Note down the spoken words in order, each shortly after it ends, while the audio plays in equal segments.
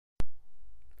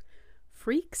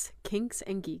Freaks, Kinks,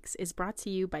 and Geeks is brought to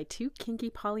you by two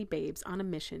kinky poly babes on a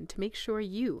mission to make sure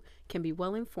you can be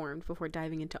well informed before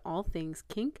diving into all things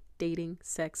kink, dating,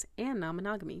 sex, and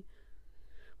non-monogamy.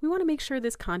 We want to make sure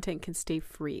this content can stay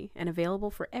free and available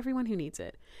for everyone who needs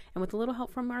it. And with a little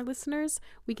help from our listeners,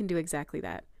 we can do exactly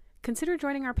that. Consider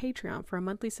joining our Patreon for a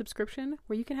monthly subscription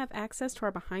where you can have access to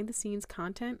our behind-the-scenes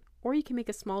content, or you can make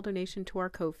a small donation to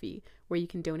our Ko-fi, where you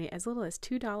can donate as little as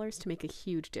 $2 to make a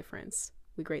huge difference.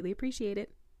 We greatly appreciate it.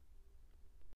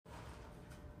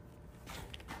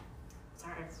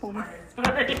 Sorry.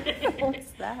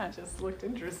 What's that? Just looked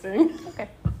interesting. Okay.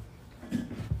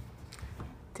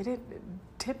 Did it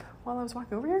tip while I was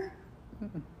walking over here?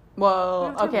 Mm-mm.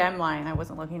 Well, No, okay, I'm lying. I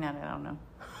wasn't looking at it. I don't know.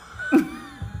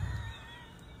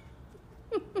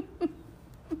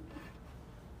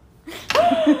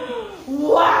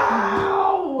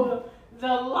 Wow! The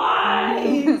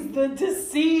lies! The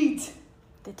deceit!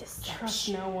 The deception. Trust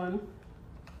no one.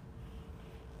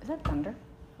 Is that thunder?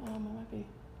 It might be.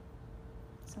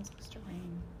 Sounds supposed to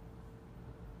rain.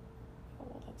 Oh,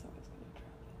 well, that's always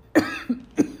going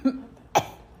to trap.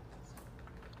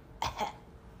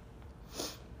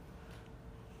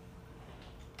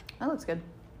 That looks good.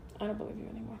 I don't believe you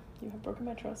anymore. You have broken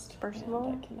my trust. First of and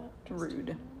all, I cannot trust rude. you any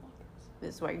longer.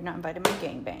 This is why you're not invited to my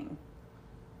gangbang.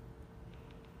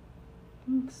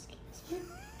 Excuse me.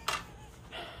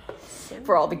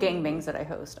 For all the gangbangs that I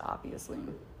host, obviously.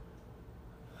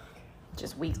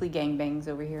 Just weekly gangbangs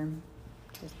over here.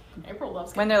 Just April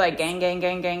loves when they're like gang, gang,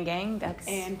 gang, gang, gang, that's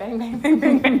and bang, bang, bang,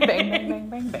 bang, bang, bang, bang, bang, bang,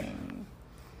 bang, bang.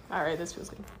 All right, this feels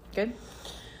good. Good?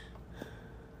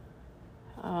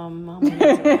 I'm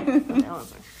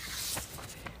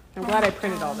glad I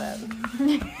printed all that.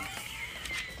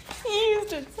 You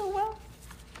used it so well.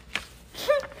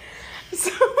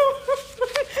 So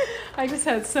I just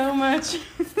had so much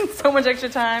So much extra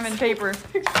time and paper.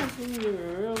 pictures in the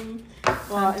room.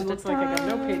 Well, it looks like I got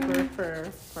no paper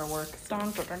for work.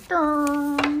 Dun, dun, dun,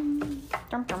 dun.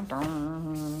 Dun, dun,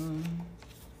 dun.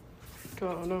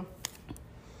 Oh no.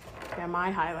 Yeah,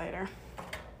 my highlighter.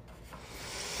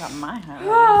 Got my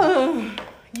highlight.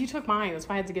 You took mine. That's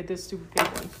why I had to get this stupid big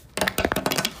one.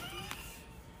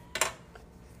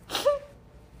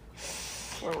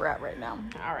 Where we're at right now.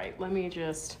 All right, let me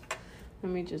just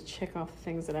check off the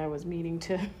things that I was meaning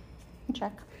to.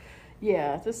 Check.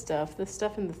 Yeah, the stuff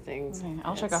and the things. Okay,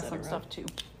 I'll check off some stuff too.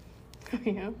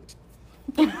 Yeah.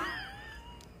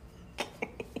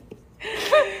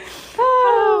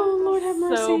 Oh, Lord have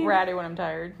mercy. So bratty when I'm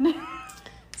tired. Do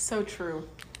So true.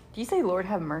 you say Lord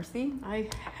have mercy? I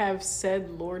have said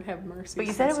Lord have mercy. But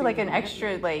you said it since with like an met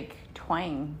extra me. like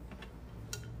twang.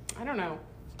 I don't know.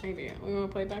 Maybe. We want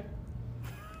to play it back?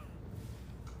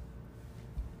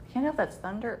 Can't know if that's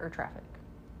thunder or traffic.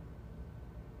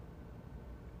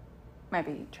 Might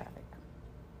be traffic.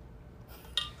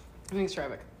 I think it's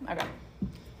traffic. Okay.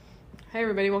 Hey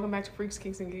everybody, welcome back to Freaks,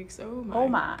 Kinks, and Geeks. Oh my. Oh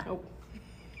my. Oh,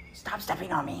 Stop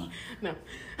stepping on me. no.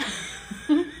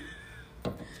 You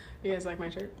guys like my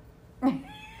shirt?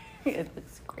 It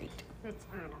looks great. It's,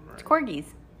 I don't know. It's corgis.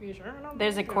 You sure? I don't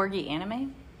There's a know. corgi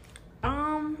anime.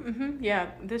 Yeah,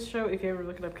 this show, if you ever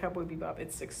look it up, Cowboy Bebop,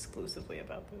 it's exclusively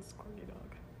about this corgi dog.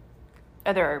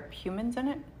 Are there humans in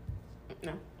it?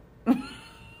 No. What's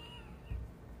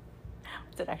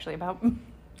it actually about?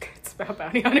 It's about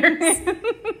bounty hunters.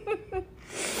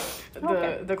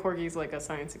 Okay. The corgi's like a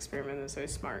science experiment and so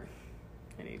he's smart.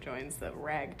 And he joins the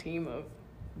rag team of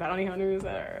bounty hunters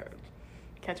that are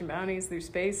catching bounties through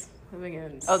space, living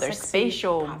in Oh, they're sexy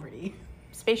spatial- poverty.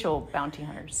 Spatial bounty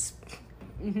hunters.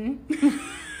 Mm-hmm.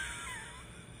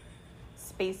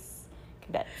 Space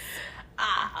cadets.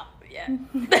 Yeah.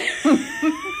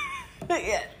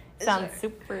 Yeah. Sounds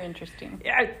super interesting.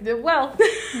 Yeah, well,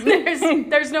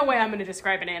 there's no way I'm going to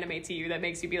describe an anime to you that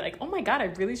makes you be like, oh my god, I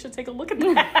really should take a look at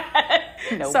that.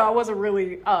 Nope. So I wasn't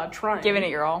really trying. Giving it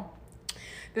your all.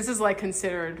 This is like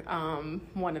considered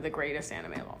one of the greatest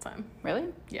anime of all time. Really?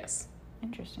 Yes.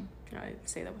 Interesting. I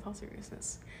say that with all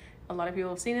seriousness. A lot of people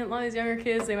have seen it. A lot of these younger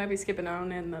kids, they might be skipping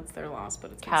on it, and that's their loss.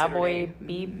 But it's Cowboy considered a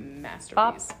Bebop?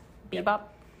 masterpiece. Bebop?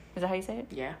 Is that how you say it?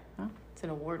 Yeah. Huh? It's an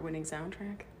award-winning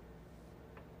soundtrack.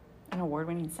 An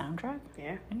award-winning soundtrack?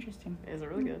 Yeah. Interesting. It is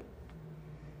really good.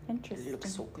 Interesting. It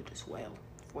looks so good as well.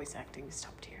 Voice acting is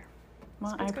top tier.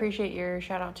 Well, I appreciate your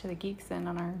shout out to the geeks then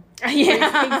on our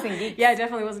Yeah. Freaks and Geeks. Yeah, I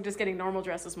definitely wasn't just getting normal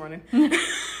dress this morning.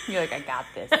 You're like, I got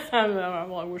this. I don't know.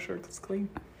 Well, I wish it was clean.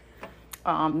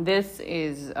 This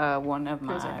is one of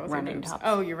Those are my both your running boobs. tops.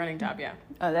 Oh, your running top, yeah.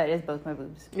 That is both my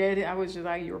boobs. Yeah, I was just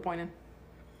like, you were pointing.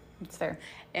 It's there.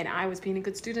 And I was being a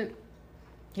good student.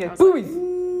 You're I like, was like, boobies.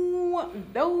 ooh,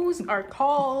 those are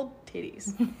called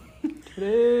titties.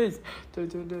 Titties.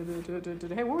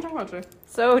 Hey, what were we talking about today?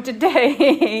 So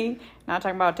today, not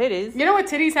talking about titties. You know what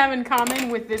titties have in common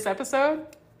with this episode?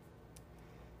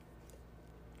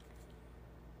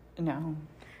 No.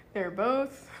 They're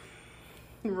both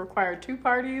require two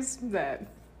parties that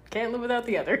can't live without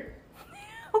the other.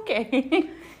 Okay.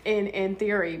 In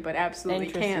theory, but absolutely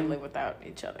Interesting. can live without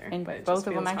each other. And but it both just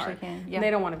of them feels actually hard. can. And Yeah. they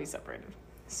don't want to be separated.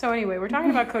 So anyway, we're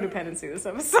talking about codependency this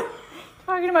episode.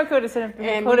 Talking about codependency.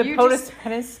 And you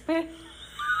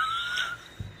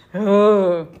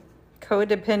Oh,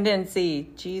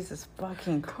 codependency. Jesus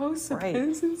fucking Christ.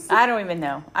 Codependency. I don't even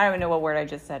know. I don't even know what word I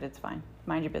just said. It's fine.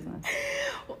 Mind your business.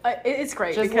 It's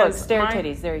great Just because look. Stare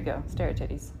titties. There you go. Stare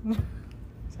titties. Is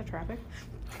that traffic?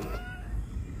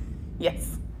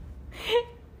 Yes.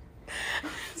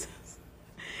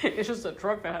 It's just a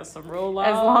truck that has some real loud.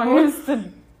 As long as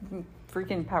the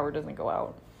freaking power doesn't go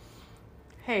out.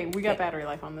 Hey, we got battery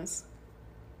life on this.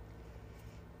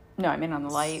 No, I mean on the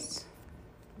light.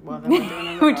 Well, then we're doing it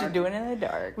in the We're dark. just doing it in the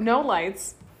dark. No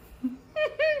lights. We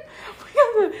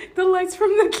got the lights from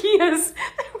the Kias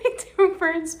that we do for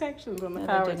inspections when the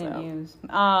That power's didn't out. use.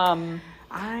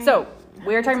 So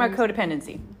we're talking about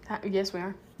codependency, Yes, we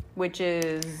are. which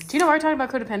is Do you know why we're talking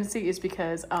about codependency? Is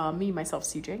because me, myself,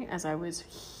 CJ, as I was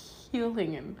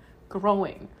healing and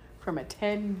growing from a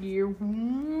 10-year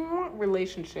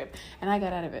relationship, and I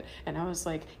got out of it, and I was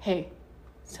like, hey,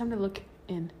 it's time to look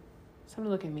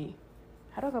at me.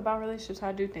 How do I go about relationships?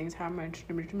 How to do things? How am I?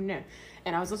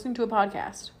 And I was listening to a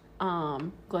podcast,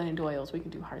 Glennon Doyle's We Can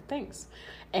Do Hard Things.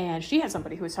 And she had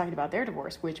somebody who was talking about their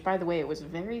divorce, which, by the way, it was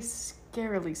very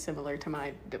scarily similar to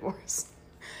my divorce.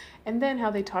 And then how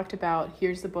they talked about,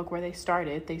 here's the book where they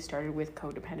started. They started with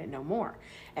Codependent No More.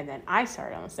 And then I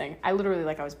started on this thing. I literally,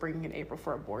 I was bringing in April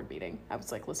for a board meeting. I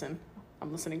was like, listen,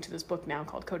 I'm listening to this book now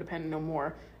called Codependent No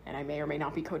More, and I may or may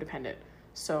not be codependent.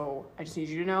 So I just need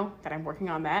you to know that I'm working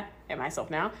on that and myself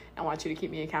now. I want you to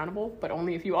keep me accountable, but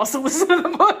only if you also listen to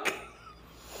the book.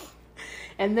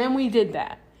 And then we did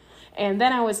that. And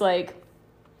then I was like,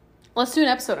 let's do an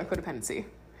episode on codependency.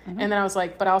 Mm-hmm. And then I was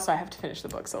like, but also I have to finish the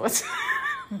book. So let's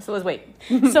wait.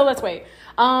 So let's wait.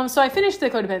 So I finished the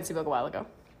codependency book a while ago.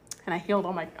 And I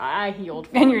healed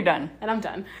And you're done. And I'm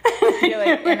done. You're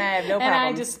like, and I have no And I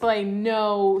problems. display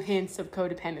no hints of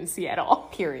codependency at all.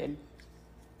 Period.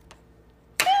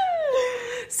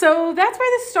 So that's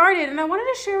where this started, and I wanted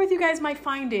to share with you guys my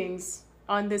findings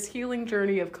on this healing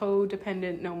journey of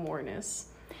codependent no moreness.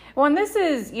 Well, and this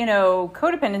is,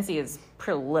 codependency is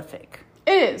prolific.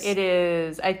 It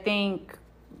is. I think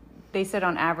they said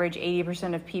on average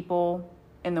 80% of people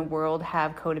in the world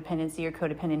have codependency or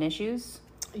codependent issues.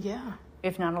 Yeah.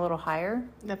 If not a little higher.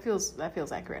 That feels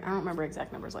accurate. I don't remember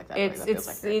exact numbers like that.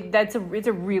 It's a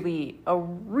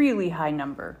really high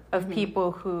number of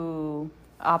people who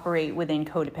operate within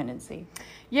codependency.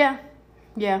 Yeah.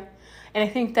 And I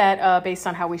think that based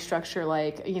on how we structure,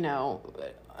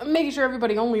 making sure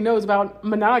everybody only knows about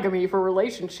monogamy for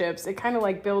relationships, it kind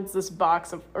of builds this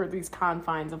box of, or these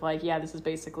confines of this is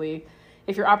basically,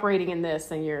 if you're operating in this,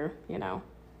 then you're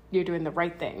doing the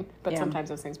right thing. But sometimes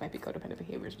those things might be codependent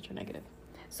behaviors, which are negative.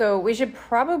 So we should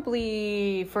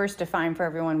probably first define for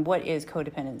everyone what is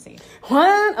codependency.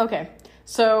 What? Okay.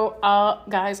 So,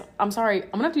 guys, I'm sorry. I'm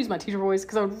going to have to use my teacher voice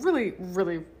because I would really,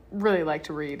 really, really like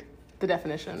to read the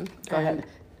definition. Go ahead.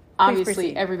 Obviously,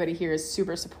 proceed. everybody here is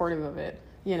super supportive of it,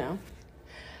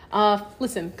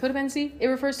 Listen, codependency, it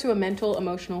refers to a mental,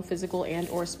 emotional, physical, and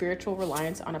or spiritual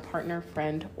reliance on a partner,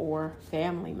 friend, or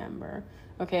family member.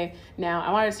 Okay, now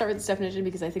I wanted to start with this definition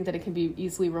because I think that it can be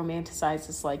easily romanticized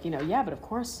as but of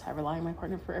course I rely on my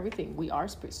partner for everything. We are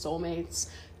soulmates,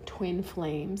 twin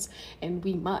flames, and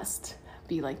we must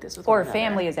be like this with one Or another.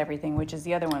 family is everything, which is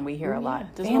the other one we hear a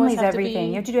lot. Doesn't always Family's have to everything. be-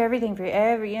 You have to do everything for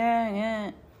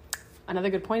yeah. Another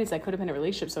good point is that codependent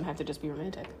relationships don't have to just be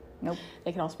romantic. Nope.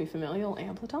 They can also be familial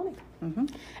and platonic. Mm-hmm.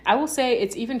 I will say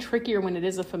it's even trickier when it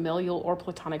is a familial or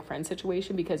platonic friend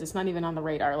situation because it's not even on the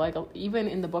radar. Even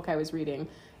in the book I was reading,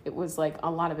 it was a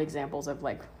lot of examples of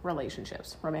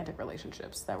relationships, romantic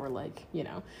relationships that were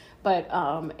but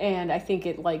and I think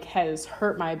it has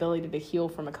hurt my ability to heal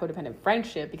from a codependent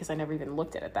friendship because I never even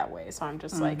looked at it that way. So I'm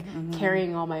just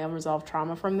carrying all my unresolved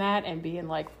trauma from that and being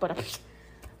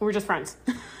we're just friends.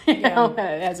 you know,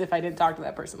 as if I didn't talk to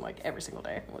that person like every single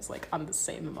day. It was like on the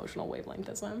same emotional wavelength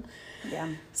as them. Yeah.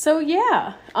 So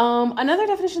yeah, another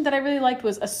definition that I really liked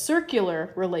was a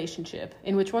circular relationship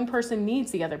in which one person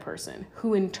needs the other person,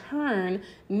 who in turn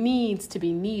needs to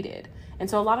be needed. And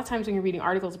so a lot of times when you're reading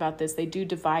articles about this, they do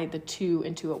divide the two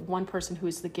into one person who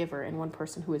is the giver and one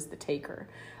person who is the taker.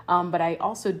 But I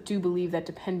also do believe that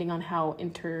depending on how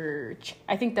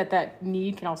I think that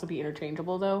need can also be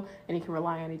interchangeable though, and you can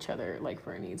rely on each other like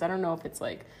for needs. I don't know if it's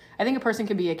like, I think a person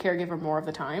can be a caregiver more of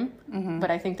the time, but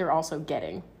I think they're also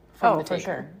getting from the taker. For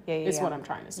sure. Yeah, is what I'm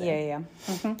trying to say. Yeah.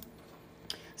 Mm-hmm.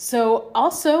 So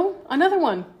also another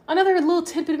little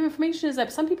tidbit of information is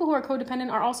that some people who are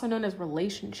codependent are also known as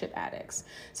relationship addicts.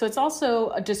 So it's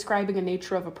also describing a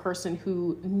nature of a person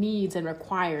who needs and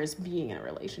requires being in a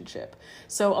relationship.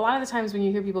 So a lot of the times when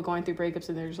you hear people going through breakups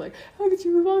and they're just like, how did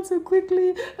you move on so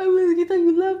quickly? I really thought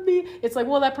you loved me. It's like,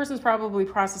 well, that person's probably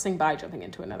processing by jumping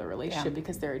into another relationship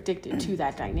because they're addicted to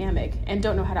that dynamic and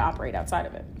don't know how to operate outside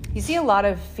of it. You see a lot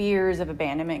of fears of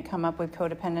abandonment come up with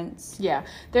codependence. Yeah,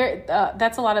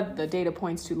 that's a lot of the data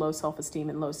points to low self-esteem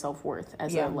and low self-worth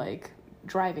as a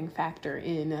driving factor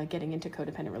in getting into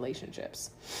codependent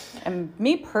relationships. And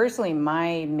me personally,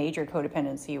 my major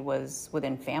codependency was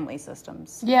within family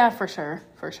systems. Yeah, for sure.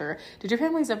 Did your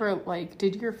family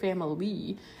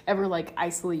ever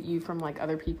isolate you from like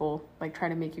other people, like try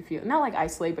to make you feel, not like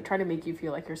isolate, but try to make you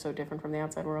feel like you're so different from the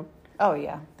outside world? Oh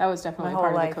yeah. That was definitely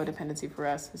part of the codependency for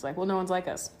us. It's like, well, no one's like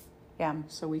us. Yeah.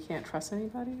 So we can't trust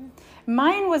anybody?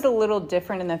 Mine was a little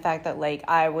different in the fact that like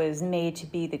I was made to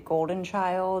be the golden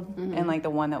child and like the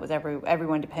one that was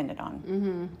everyone depended on.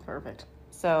 Mm-hmm. Perfect.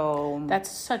 So that's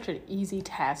such an easy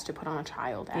task to put on a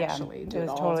child, actually. Yeah, it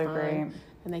was totally great.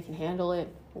 And they can handle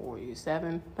it. 4,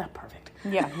 7. Not perfect.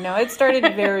 Yeah. No, it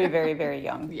started very, very, very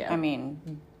young. Yeah. I mean,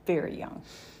 very young.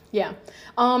 Yeah.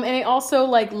 And it also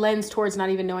like lends towards not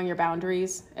even knowing your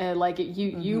boundaries.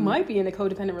 You might be in a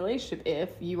codependent relationship if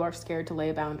you are scared to lay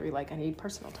a boundary. Like, I need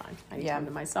personal time. I need time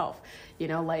to myself. You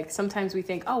know, like sometimes we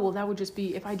think, oh, well, that would just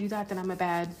be, if I do that, then I'm a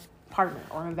bad partner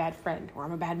or I'm a bad friend or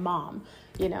I'm a bad mom,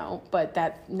 you know, but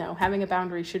having a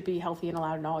boundary should be healthy and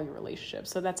allowed in all your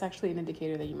relationships. So that's actually an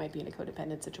indicator that you might be in a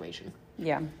codependent situation.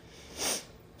 Yeah.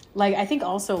 Like, I think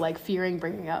also like fearing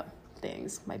bringing up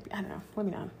things might be, I don't know, let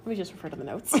me just refer to the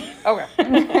notes.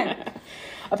 Okay.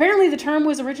 Apparently the term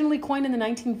was originally coined in the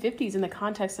 1950s in the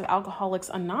context of Alcoholics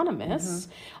Anonymous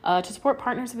to support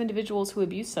partners of individuals who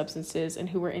abuse substances and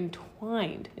who were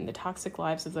entwined in the toxic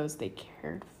lives of those they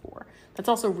cared for. That's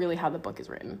also really how the book is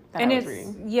written that I was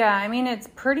reading. Yeah, I mean, it's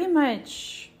pretty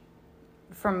much,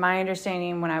 from my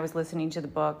understanding when I was listening to the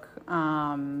book,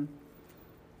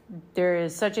 there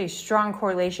is such a strong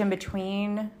correlation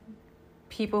between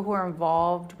people who are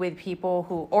involved with people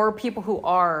who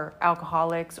are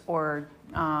alcoholics or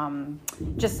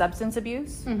just substance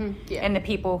abuse, and the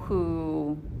people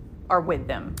who are with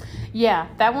them. Yeah,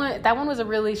 that one was a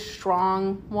really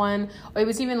strong one. It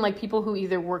was even like people who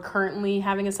either were currently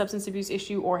having a substance abuse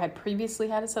issue or had previously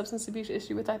had a substance abuse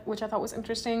issue with that, which I thought was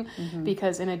interesting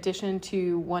because in addition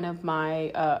to one of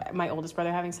my oldest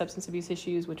brother having substance abuse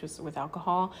issues, which was with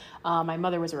alcohol, my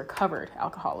mother was a recovered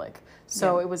alcoholic.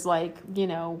 So it was like, you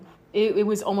know, it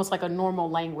was almost like a normal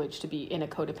language to be in a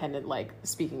codependent, like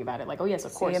speaking about it. Like, oh yes,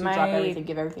 of course, you drop everything,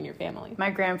 give everything to your family. My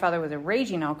grandfather was a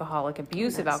raging alcoholic,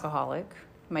 abusive alcoholic.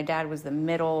 My dad was the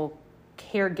middle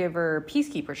caregiver,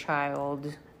 peacekeeper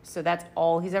child. So that's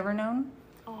all he's ever known.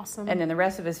 Awesome. And then the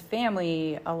rest of his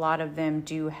family, a lot of them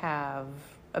do have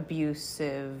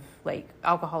abusive, like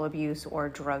alcohol abuse or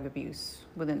drug abuse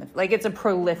within it's a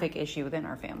prolific issue within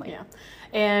our family. Yeah.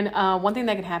 And one thing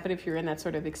that can happen if you're in that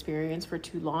sort of experience for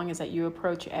too long is that you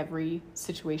approach every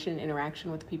situation and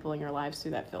interaction with the people in your lives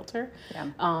through that filter.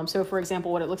 Yeah. So for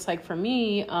example, what it looks like for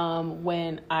me,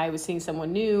 when I was seeing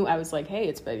someone new, I was like, hey,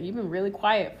 you've been really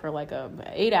quiet for like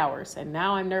 8 hours. And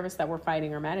now I'm nervous that we're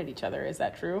fighting or mad at each other. Is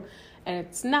that true? And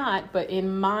it's not, but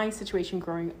in my situation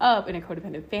growing up in a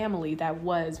codependent family, that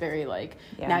was very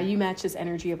now you match this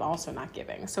energy of also not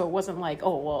giving. So it wasn't like,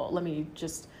 oh, well,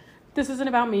 this isn't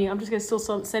about me. I'm just going to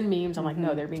still send memes. I'm like,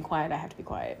 no, they're being quiet. I have to be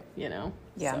quiet, you know?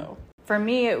 Yeah. So. For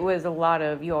me, it was a lot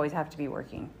of, you always have to be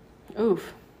working.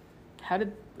 Oof.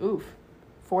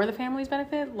 For the family's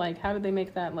benefit? Like, how did they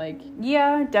make that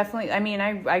Yeah, definitely. I mean,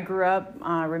 I grew up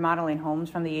remodeling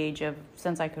homes from the age of,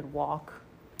 since I could walk.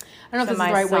 I don't know if this is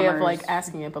the right way of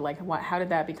asking it, but how did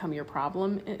that become your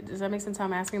problem? Does that make sense how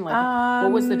I'm asking?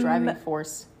 What was the driving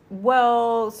force?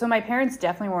 Well, so my parents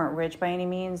definitely weren't rich by any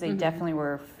means. They definitely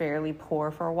were fairly poor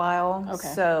for a while. Okay.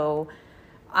 So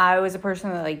I was a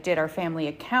person that like did our family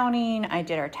accounting. I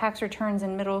did our tax returns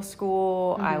in middle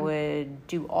school. I would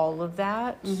do all of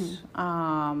that.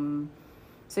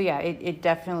 So yeah, it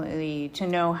definitely, to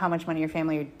know how much money your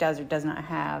family does or does not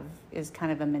have is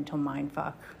kind of a mental mind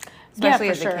fuck, especially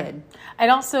as a kid. It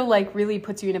also like really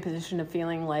puts you in a position of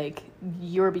feeling like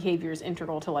your behavior is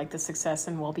integral to like the success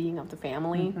and well-being of the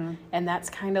family. And that's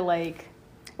kind of like,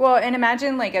 well, and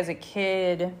imagine like as a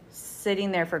kid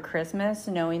sitting there for Christmas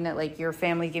knowing that like your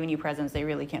family giving you presents they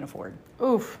really can't afford.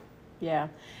 oof.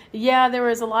 Yeah, there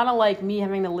was a lot of like me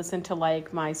having to listen to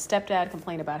like my stepdad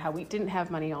complain about how we didn't have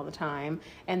money all the time,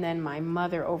 and then my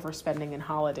mother overspending in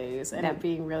holidays, and it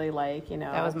being really like, you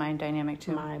know, That was my dynamic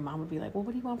too. my mom would be like, well,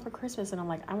 what do you want for Christmas? And I'm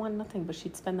like, I want nothing, but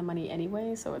she'd spend the money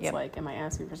anyway, so it's like, am I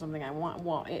asking for something I want?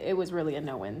 Well, it was really a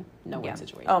no-win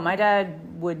situation. Oh, my dad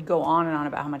would go on and on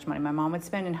about how much money my mom would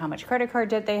spend and how much credit card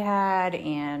debt they had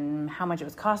and how much it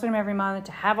was costing them every month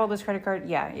to have all this credit card.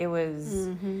 Yeah, it was.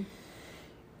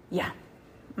 Yeah.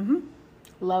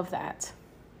 Love that.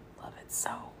 Love it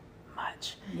so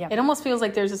much. Yep. It almost feels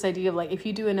like there's this idea of like, if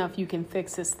you do enough, you can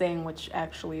fix this thing, which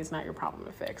actually is not your problem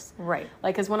to fix. Right.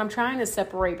 Like, because when I'm trying to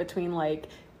separate between like,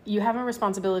 you have a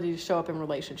responsibility to show up in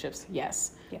relationships,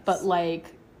 yes. But like,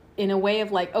 in a way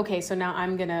of like, okay, so now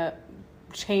I'm going to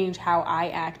change how I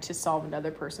act to solve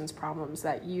another person's problems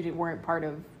that you weren't part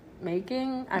of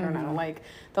making. I don't know, like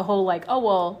the whole like, oh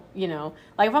well, you know,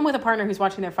 like if I'm with a partner who's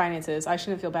watching their finances, I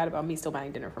shouldn't feel bad about me still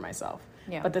buying dinner for myself.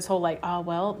 But this whole like, oh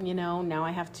well, you know, now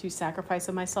I have to sacrifice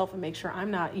of myself and make sure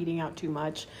I'm not eating out too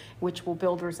much, which will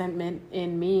build resentment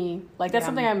in me. Like that's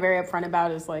something I'm very upfront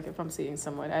about, is like if I'm seeing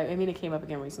someone, I mean it came up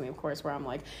again recently, of course, where I'm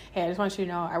like, hey, I just want you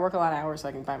to know I work a lot of hours so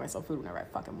I can buy myself food whenever I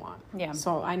fucking want.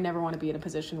 So I never want to be in a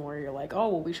position where you're like, oh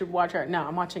well, we should watch our, no,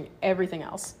 I'm watching everything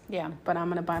else. But I'm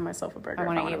gonna buy myself a burger. I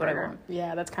want to eat what I want.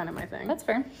 Yeah, that's kind of my thing. That's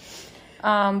fair.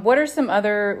 What are some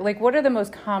other, like, what are the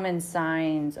most common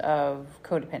signs of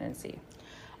codependency?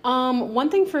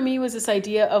 One thing for me was this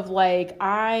idea of like,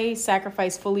 I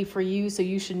sacrifice fully for you, so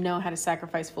you should know how to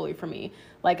sacrifice fully for me.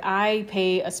 Like I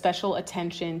pay a special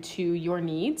attention to your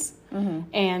needs.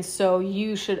 And so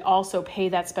you should also pay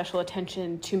that special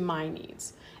attention to my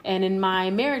needs. And in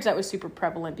my marriage, that was super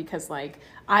prevalent because like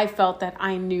I felt that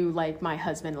I knew like my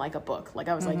husband like a book. Like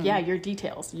I was like, yeah, your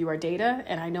details, you are data,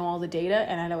 and I know all the data,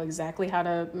 and I know exactly how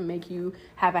to make you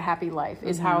have a happy life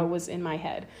is how it was in my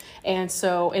head. And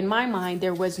so in my mind,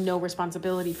 there was no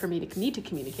responsibility for me to need to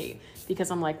communicate,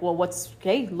 because I'm like, well,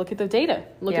 hey, look at the data.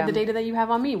 Look at the data that you have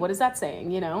on me. What is that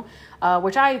saying? You know,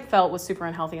 which I felt was super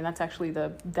unhealthy. And that's actually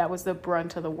that was the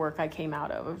brunt of the work I came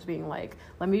out of. It was being like,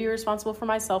 let me be responsible for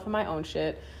myself and my own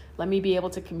shit. Let me be able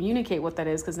to communicate what that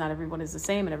is, because not everyone is the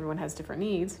same and everyone has different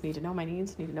needs. Need to know my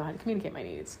needs, need to know how to communicate my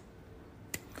needs.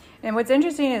 And what's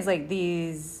interesting is like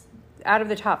these, out of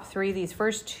the top three, these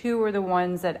first two are the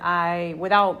ones that I,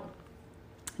 without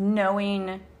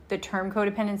knowing the term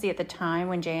codependency at the time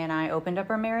when Jay and I opened up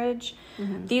our marriage,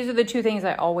 these are the two things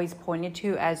I always pointed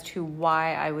to as to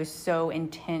why I was so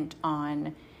intent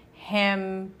on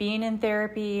him being in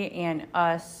therapy and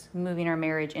us moving our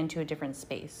marriage into a different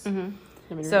space.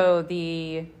 So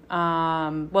the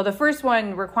first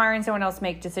one, requiring someone else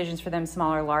make decisions for them,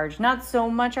 small or large, not so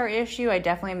much our issue. I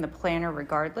definitely am the planner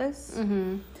regardless.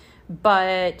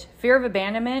 But fear of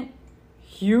abandonment,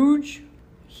 huge.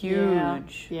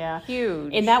 Yeah.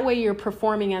 Huge. In that way, you're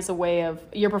performing out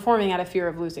of fear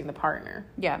of losing the partner.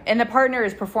 Yeah. And the partner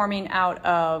is performing out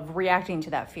of reacting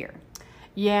to that fear.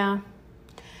 Yeah.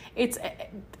 And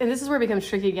this is where it becomes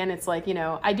tricky again. It's like, you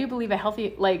know, I do believe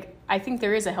I think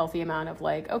there is a healthy amount of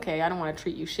like, okay, I don't want to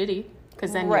treat you shitty,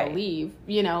 because then you'll leave,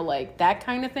 you know, like that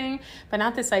kind of thing. But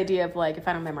not this idea of like, if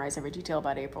I don't memorize every detail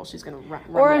about April, she's going to run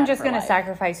or I'm just going to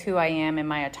sacrifice who I am and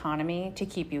my autonomy to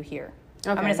keep you here.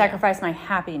 I'm going to sacrifice my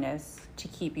happiness to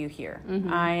keep you here.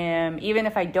 I am, even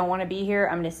if I don't want to be here,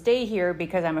 I'm going to stay here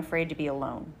because I'm afraid to be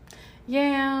alone.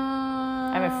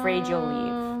 Yeah. I'm afraid you'll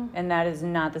leave. And that is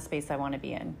not the space I want to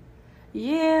be in.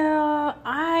 Yeah.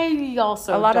 I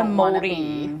also a lot of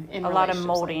molding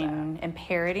and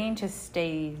parroting to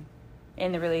stay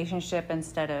in the relationship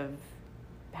instead of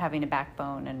having a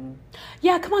backbone. And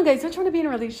yeah, come on guys, don't you want to be in a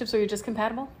relationship so you're just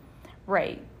compatible?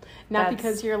 Right. Not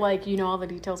because you're like, you know all the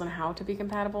details on how to be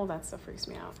compatible. That stuff freaks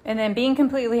me out. And then being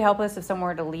completely helpless if someone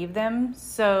were to leave them.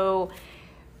 So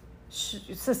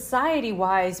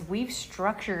society-wise, we've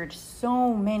structured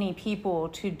so many people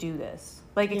to do this.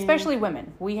 Like, especially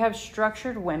women. We have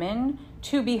structured women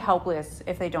to be helpless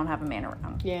if they don't have a man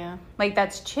around. Yeah. Like,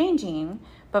 that's changing.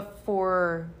 But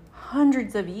for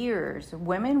hundreds of years,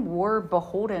 women were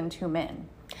beholden to men.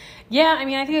 Yeah, I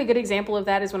mean, I think a good example of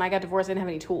that is when I got divorced, I didn't have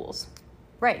any tools.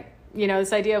 Right. You know,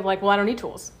 this idea of like, well, I don't need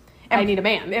tools. I need a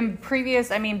man. In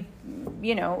previous, I mean,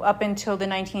 you know, up until the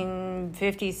 1950s,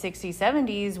 60s,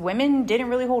 70s, women didn't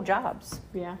really hold jobs.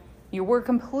 Yeah. You were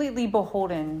completely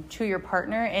beholden to your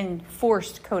partner and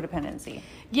forced codependency.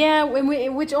 Yeah,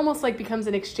 which almost like becomes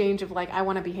an exchange of like, I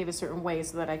want to behave a certain way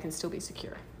so that I can still be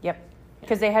secure. Yep.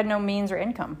 Because they had no means or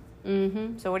income.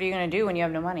 Mm-hmm. So what are you going to do when you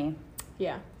have no money?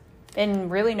 Yeah. And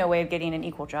really no way of getting an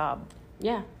equal job.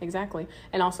 Yeah, exactly.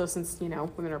 And also since, you know,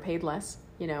 women are paid less,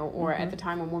 you know, or at the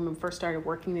time when women first started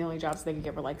working, the only jobs they could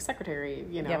get were like secretary,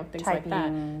 you know, things typing,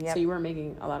 like that. So you weren't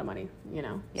making a lot of money, you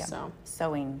know, so.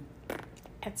 Sewing.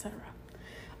 Etc.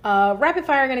 Rapid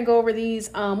fire, going to go over these.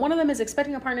 One of them is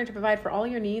expecting a partner to provide for all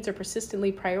your needs or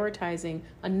persistently prioritizing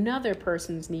another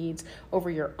person's needs over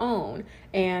your own.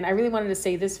 And I really wanted to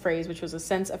say this phrase, which was a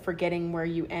sense of forgetting where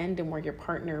you end and where your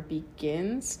partner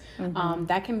begins.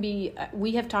 That can be,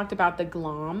 we have talked about the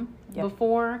glom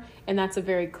before, and that's a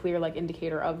very clear like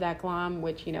indicator of that glom,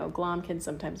 which, you know, glom can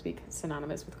sometimes be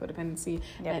synonymous with codependency.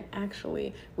 And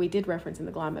actually, we did reference in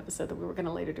the glom episode that we were going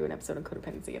to later do an episode on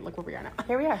codependency, and look where we are now.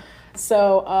 Here we are.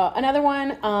 So another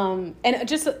one, and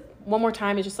just one more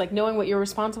time, is just like knowing what you're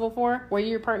responsible for, where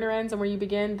your partner ends and where you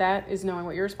begin. That is knowing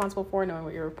what you're responsible for, knowing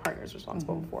what your partner is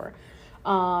responsible for.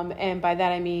 And by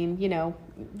that I mean, you know,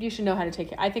 you should know how to take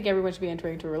care. I think everyone should be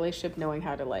entering into a relationship knowing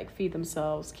how to like feed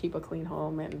themselves, keep a clean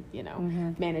home, and, you know,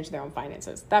 manage their own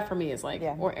finances. That for me is like,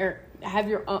 or have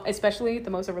your own, especially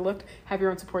the most overlooked, have your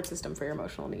own support system for your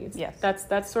emotional needs. Yes.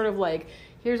 That's sort of like,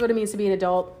 here's what it means to be an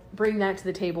adult. Bring that to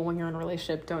the table when you're in a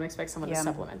relationship. Don't expect someone to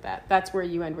supplement that. That's where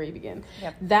you end, where you begin.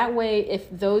 That way, if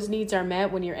those needs are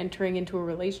met when you're entering into a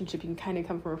relationship, you can kind of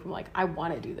come from like, I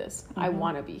want to do this. I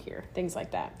want to be here. Things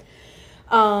like that.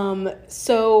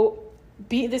 So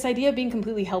this idea of being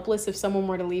completely helpless if someone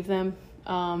were to leave them,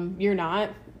 you're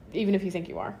not, even if you think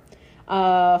you are.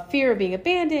 Fear of being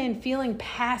abandoned, feeling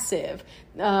passive.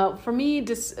 For me,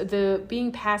 the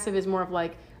being passive is more of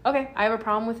like, okay, I have a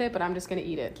problem with it, but I'm just going to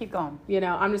eat it. Keep going. You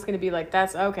know, I'm just going to be like,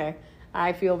 that's okay.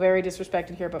 I feel very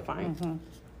disrespected here, but fine.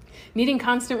 Needing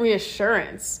constant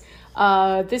reassurance.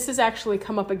 This has actually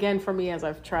come up again for me as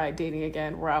I've tried dating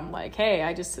again, where I'm like, hey,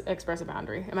 I just express a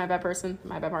boundary. Am I a bad person?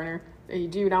 Am I a bad partner? Do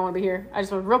you not want to be here? I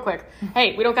just want real quick.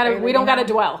 Hey, we don't gotta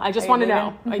dwell. I just want to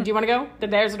know. Do you want to go?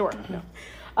 There's the door.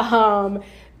 No.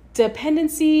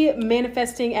 Dependency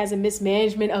manifesting as a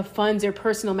mismanagement of funds or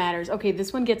personal matters. Okay,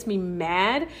 this one gets me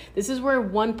mad. This is where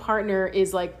one partner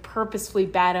is like purposefully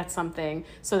bad at something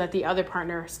so that the other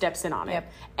partner steps in on it.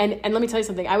 And let me tell you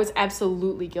something. I was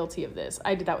absolutely guilty of this.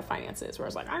 I did that with finances, where I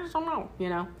was like, I just don't know. You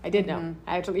know, I did know.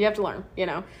 You have to learn. You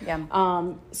know.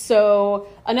 So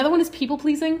another one is people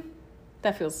pleasing.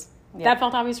 That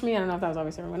felt obvious for me. I don't know if that was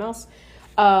obvious to everyone else.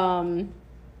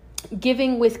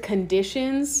 Giving with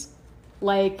conditions.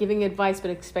 Like giving advice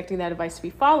but expecting that advice to be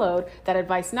followed, that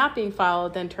advice not being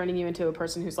followed, then turning you into a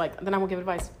person who's like, then I won't give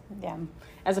advice.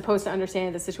 As opposed to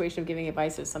understanding the situation of giving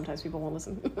advice is sometimes people won't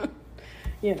listen.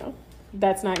 You know,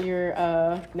 that's not your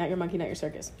monkey, not your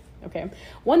circus. Okay.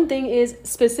 One thing is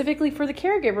specifically for the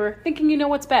caregiver, thinking you know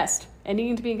what's best and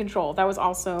needing to be in control. That was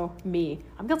also me.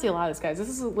 I'm guilty of a lot of this, guys. This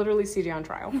is literally CJ on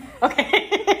trial.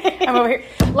 Okay. I'm over here.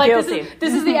 Like guilty.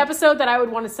 This is the episode that I would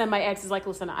want to send my ex is like,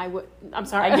 listen, I'm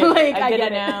sorry. I get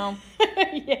it it now.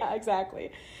 Yeah,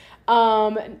 exactly.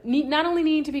 Not only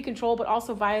needing to be controlled, but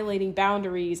also violating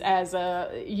boundaries as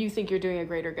you think you're doing a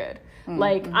greater good.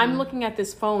 Like I'm looking at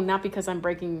this phone, not because I'm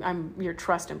breaking your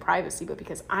trust and privacy, but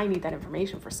because I need that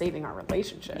information for saving our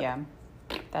relationship. Yeah,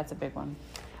 that's a big one.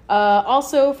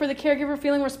 Also for the caregiver,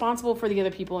 feeling responsible for the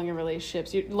other people in your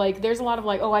relationships. There's a lot of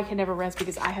like, oh, I can never rest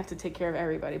because I have to take care of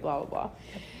everybody, blah, blah, blah.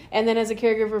 And then as a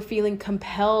caregiver, feeling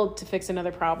compelled to fix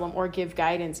another problem or give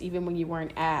guidance even when you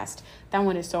weren't asked. That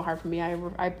one is so hard for me.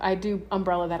 I do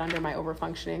umbrella that under my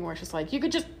overfunctioning, where it's just like, you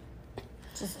could just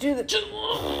do the...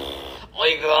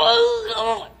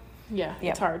 Yeah,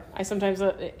 it's hard. I sometimes...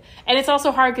 and it's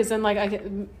also hard because then like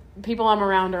people I'm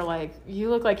around are like, you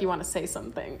look like you want to say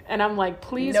something. And I'm like,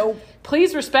 please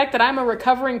respect that I'm a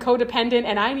recovering codependent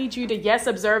and I need you to,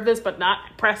 observe this, but not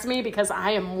press me because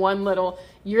I am one little...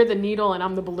 You're the needle and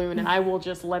I'm the balloon and I will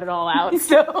just let it all out.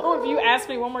 So if you ask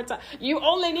me one more time, you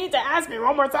only need to ask me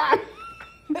one more time.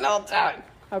 And I'll tell it.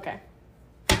 Okay.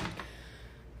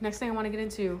 Next thing I want to get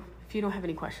into, if you don't have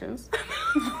any questions,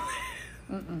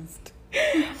 is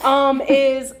one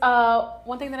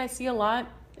thing that I see a lot,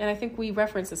 and I think we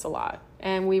reference this a lot,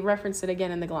 And we referenced it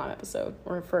again in the Glom episode,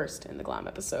 or first in the Glom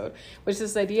episode, which is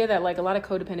this idea that like a lot of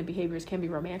codependent behaviors can be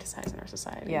romanticized in our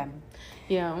society. Yeah.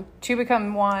 You know, Two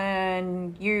become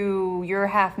one. Your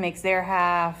half makes their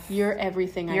half. you're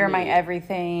everything I You're need. my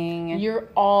everything. You're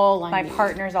all I My need.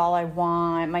 partner's all I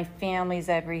want. My family's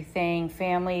everything.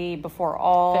 Family before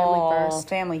all.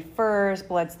 Family first.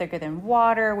 Blood's thicker than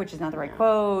water, which is not the right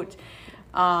quote.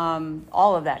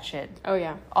 All of that shit. Oh,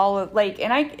 yeah. All of like,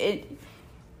 and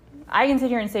I can sit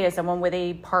here and say, as someone with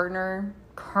a partner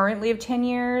currently of 10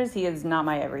 years, he is not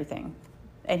my everything,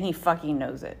 and he fucking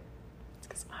knows it. It's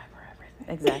because I'm her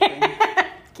everything. Exactly.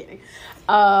 Kidding.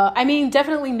 I mean,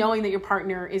 definitely knowing that your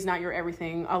partner is not your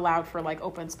everything allowed for like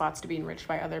open spots to be enriched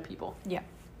by other people. Yeah.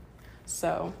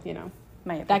 So, you know,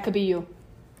 My everything. that could be you.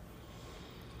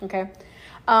 Okay.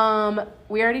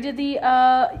 We already did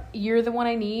the you're the one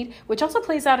I need, which also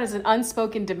plays out as an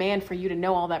unspoken demand for you to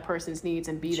know all that person's needs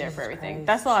and be there for Jesus everything. Christ.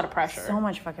 That's a lot of pressure. So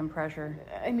much fucking pressure.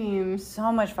 I mean,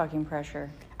 So much fucking pressure.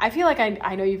 I feel like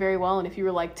I know you very well, and if you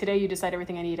were like, today you decide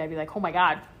everything I need, I'd be like, oh my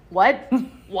God, what?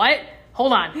 What?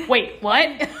 Hold on, wait, what?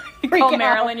 You call Freak out.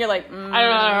 Marilyn, you're like, I don't know.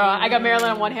 I got Marilyn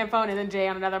on one hand phone and then Jay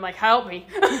on another. I'm like, help me.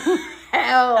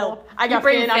 Help. I got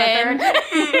bring Finn on a Finn.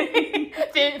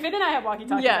 third. Finn and I have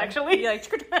walkie-talkies, yeah, actually. You're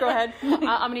like, go ahead. I'm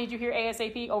gonna need you here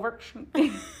ASAP. Over.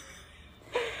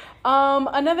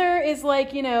 Another is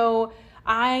like, you know,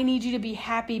 I need you to be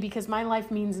happy because my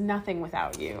life means nothing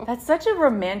without you. That's such a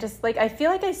romantic, like, I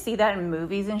feel like I see that in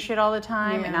movies and shit all the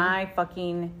time, and Yeah. I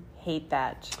fucking hate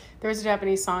that. There was a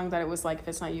Japanese song that it was like, if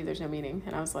it's not you, there's no meaning.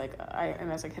 And I was like,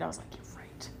 as a kid, I was like, you're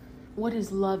right. What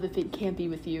is love if it can't be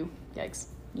with you? Yikes.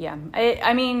 Yeah.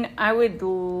 I mean, I would,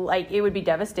 like, it would be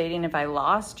devastating if I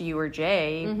lost you or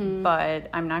Jay, but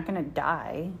I'm not going to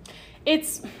die.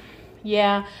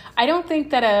 Yeah, I don't think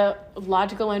that a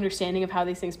logical understanding of how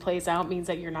these things plays out means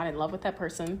that you're not in love with that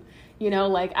person. You know,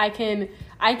 like I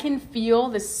can feel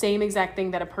the same exact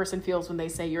thing that a person feels when they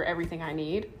say you're everything I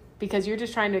need, because you're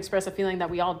just trying to express a feeling that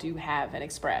we all do have and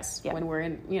express when we're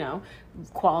in, you know,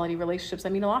 quality relationships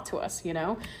that mean a lot to us, you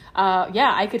know?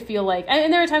 Yeah, I could feel like,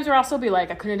 and there are times where I'll still be like,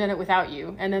 I couldn't have done it without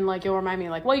you. And then like, you'll remind me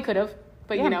like, well, you could have,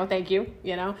 but you know, thank you,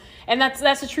 you know? And that's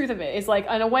the truth of it. It's like,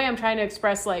 in a way I'm trying to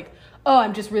express like, oh,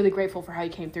 I'm just really grateful for how you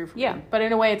came through for me. But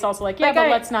in a way it's also like, Like,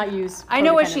 let's not use I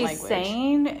know what codependent she's language.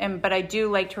 saying, but I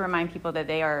do like to remind people that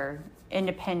they are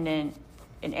independent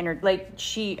and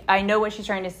I know what she's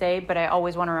trying to say, but I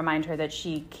always want to remind her that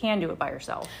she can do it by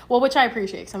herself. Well, which I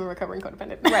appreciate because I'm a recovering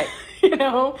codependent. Right. You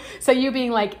know? So you being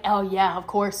like, oh yeah, of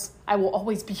course, I will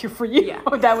always be here for you. Yeah.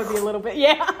 That would be a little bit,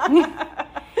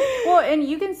 Well, and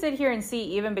you can sit here and see,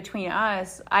 even between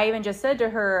us, I even just said to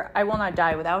her, I will not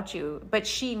die without you. But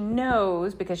she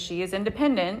knows, because she is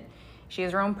independent, she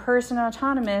is her own person,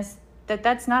 autonomous,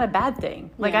 that's not a bad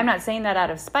thing. Like, I'm not saying that out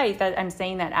of spite. That I'm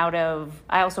saying that out of,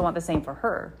 I also want the same for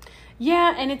her.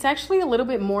 Yeah, and it's actually a little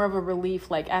bit more of a relief,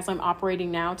 like, as I'm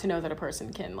operating now, to know that a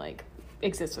person can, like,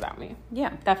 exist without me.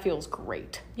 Yeah. That feels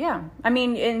great. Yeah. I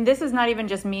mean, and this is not even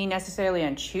just me necessarily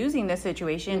on choosing this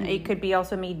situation. It could be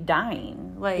also me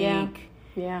dying. Like,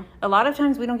 Yeah. a lot of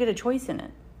times we don't get a choice in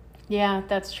it. Yeah,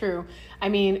 that's true. I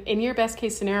mean, in your best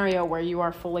case scenario where you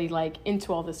are fully like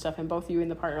into all this stuff and both you and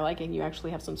the partner like, and you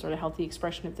actually have some sort of healthy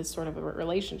expression of this sort of a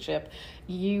relationship,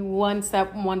 once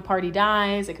that one party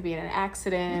dies, it could be in an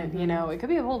accident, you know, it could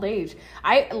be of old age.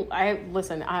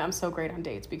 Listen, I'm so great on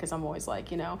dates because I'm always like,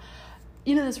 you know,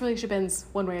 this relationship ends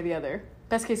one way or the other.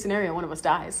 Best case scenario, one of us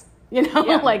dies. You know,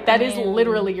 like that is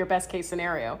literally your best case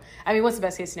scenario. I mean, what's the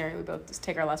best case scenario? We both just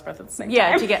take our last breath at the same time.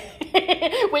 Yeah, to get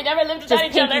we never lived just without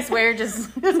each pinky other. swear, just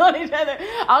on each other.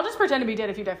 I'll just pretend to be dead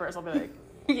if you die first. I'll be like,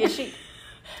 yeah, she.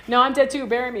 no, I'm dead too.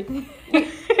 Bury me.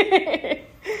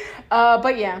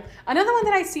 But yeah, another one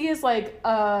that I see is like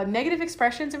negative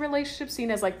expressions in relationships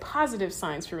seen as like positive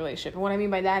signs for relationship. And what I mean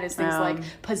by that is things like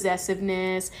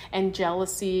possessiveness and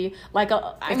jealousy. Like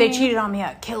If they cheated on me,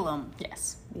 I'd kill them.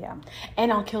 yes, Yeah.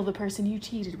 and I'll kill the person you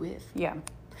cheated with. Yeah.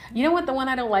 You know what? The one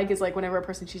I don't like is like whenever a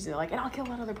person cheats, they're like, and I'll kill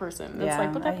that other person. It's Yeah,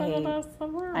 like, put that I person hate- down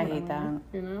somewhere. I hate that.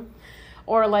 You know?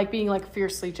 Or like being like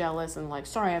fiercely jealous and like,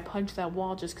 sorry, I punched that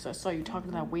wall just because I saw you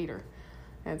talking to that waiter.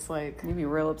 And it's like, You'd be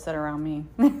real upset around me.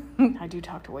 I do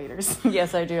talk to waiters.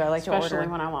 Yes, I do. I like to Especially order.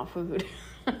 when I want food.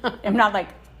 I'm not like,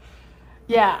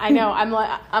 Yeah, I know.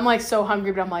 I'm like so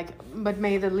hungry, but I'm like, but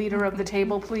may the leader of the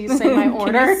table please say my Can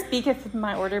order. you speaketh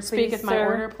my order, please, Speaketh my sir?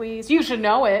 order, please. You should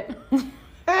know it.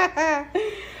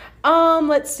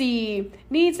 Let's see.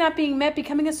 Needs not being met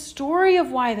becoming a story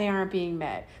of why they aren't being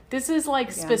met. This is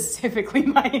like specifically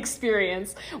my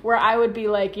experience where I would be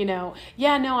like, you know,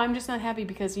 yeah, no, I'm just not happy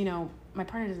because, you know, my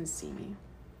partner doesn't see me.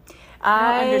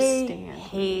 I understand.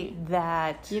 hate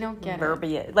that You don't get it.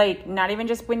 verbiage. Like, not even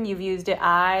just when you've used it.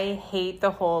 I hate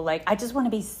the whole, like, I just want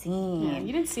to be seen. Yeah,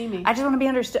 you didn't see me. I just want to be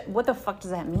understood. What the fuck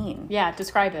does that mean? Yeah,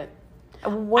 describe it.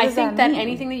 What I does think that mean?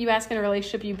 anything that you ask in a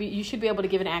relationship, you should be able to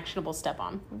give an actionable step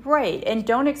on. Right. And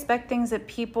don't expect things that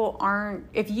people aren't.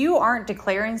 If you aren't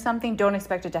declaring something, don't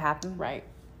expect it to happen. Right.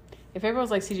 If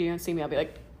everyone's like, CJ, you don't see me, I'll be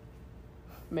like,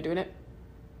 am I doing it?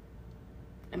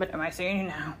 Am I seeing you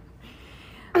now?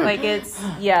 Like, it's,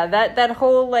 yeah, that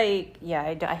whole, like, yeah,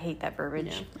 I hate that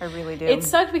verbiage. Yeah. I really do. It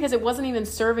sucked because it wasn't even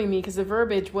serving me because the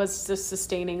verbiage was just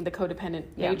sustaining the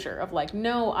codependent nature of like,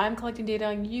 no, I'm collecting data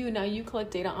on you. Now you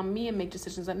collect data on me and make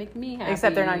decisions that make me happy.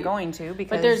 Except they're not going to,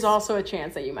 because... But there's also a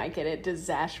chance that you might get it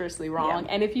disastrously wrong.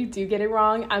 Yeah. And if you do get it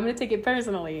wrong, I'm going to take it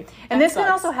personally. And That this can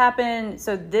sucks. also happen.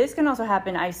 So this can also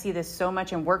happen. I see this so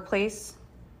much in workplace.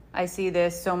 I see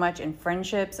this so much in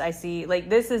friendships. I see, like,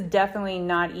 this is definitely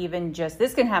not even just,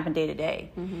 this can happen day to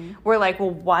day. We're like,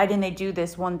 well, why didn't they do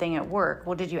this one thing at work?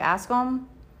 Well, did you ask them?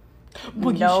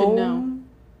 Well, no. you should know.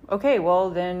 Okay,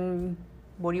 well, then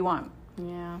what do you want?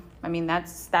 Yeah. I mean,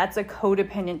 that's a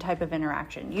codependent type of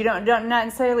interaction. You don't not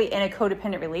necessarily in a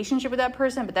codependent relationship with that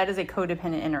person, but that is a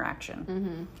codependent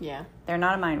interaction. Yeah. They're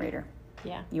not a mind reader.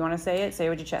 Yeah. You want to say it? Say it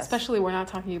with your chest. Especially we're not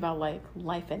talking about like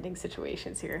life-ending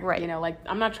situations here. Right. You know, like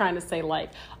I'm not trying to say like,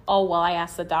 oh, well, I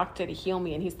asked the doctor to heal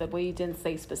me and he said, well, you didn't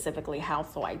say specifically how,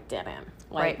 so I didn't.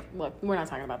 Like, Right. Look, we're not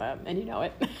talking about that and you know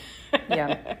it.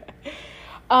 Yeah.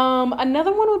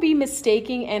 Another one would be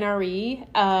mistaking NRE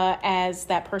as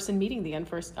that person meeting the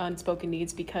unspoken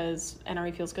needs because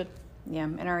NRE feels good. Yeah,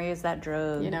 NRE is that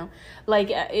drug. You know,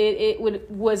 like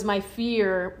was my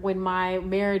fear when my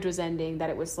marriage was ending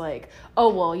that it was like,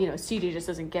 oh, well, you know, CJ just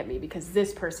doesn't get me because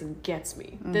this person gets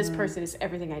me. This person is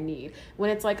everything I need.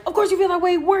 When it's like, of course you feel that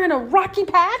way. We're in a rocky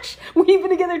patch. We've been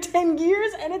together 10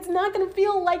 years and it's not going to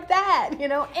feel like that, you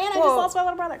know? And I just lost my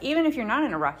little brother. Even if you're not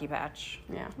in a rocky patch.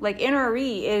 Yeah. Like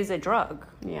NRE is a drug.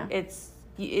 Yeah.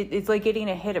 It's like getting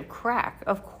a hit of crack.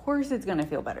 Of course it's going to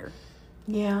feel better.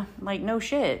 Yeah. Like, no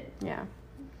shit. Yeah.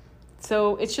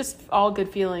 So it's just all good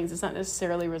feelings. It's not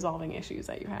necessarily resolving issues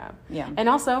that you have. Yeah. And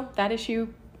also that issue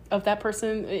of that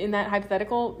person in that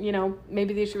hypothetical, you know,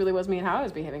 maybe the issue really was me and how I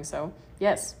was behaving. So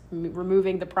yes,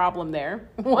 removing the problem there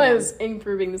was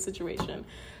improving the situation.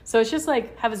 So it's just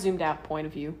like have a zoomed out point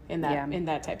of view in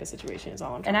that type of situation is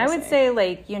all I'm trying And to I would say,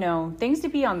 like, you know, things to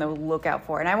be on the lookout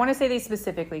for. And I want to say these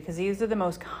specifically because these are the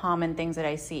most common things that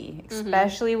I see,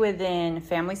 especially within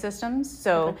family systems.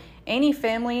 So any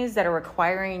families that are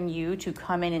requiring you to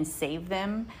come in and save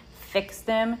them, fix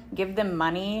them, give them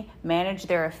money, manage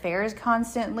their affairs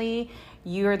constantly,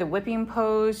 you're the whipping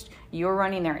post, you're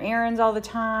running their errands all the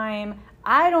time.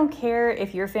 I don't care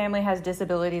if your family has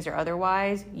disabilities or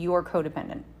otherwise, you're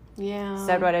codependent. Yeah.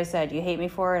 Said what I said. You hate me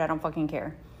for it. I don't fucking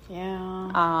care.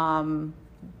 Yeah.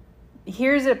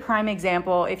 Here's a prime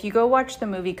example. If you go watch the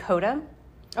movie Coda,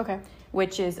 Okay.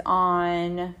 which is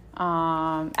on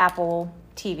Apple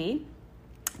TV,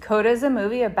 Coda is a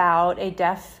movie about a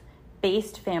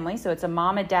deaf-based family. So it's a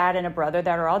mom, a dad, and a brother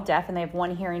that are all deaf, and they have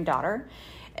one hearing daughter.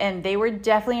 And they were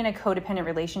definitely in a codependent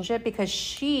relationship because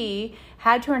she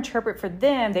had to interpret for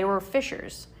them. They were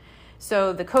fishers.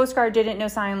 So the Coast Guard didn't know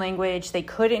sign language. They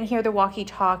couldn't hear the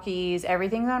walkie-talkies.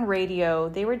 Everything's on radio.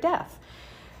 They were deaf.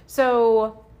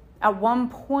 So at one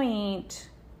point,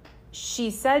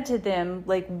 she said to them,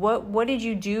 like, what did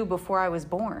you do before I was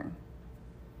born?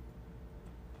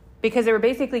 Because they were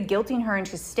basically guilting her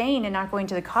into staying and not going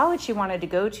to the college she wanted to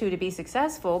go to be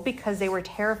successful because they were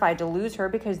terrified to lose her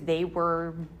because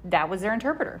that was their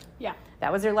interpreter. Yeah.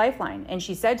 That was their lifeline. And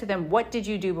she said to them, what did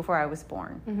you do before I was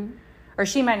born? Or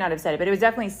she might not have said it, but it was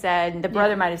definitely said, the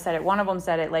brother might have said it, one of them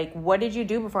said it, like, what did you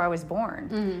do before I was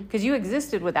born? Because you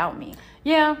existed without me.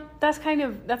 Yeah, that's kind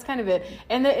of it.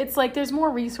 And it's like there's more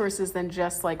resources than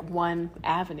just like one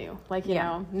avenue. Like, you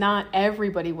know, not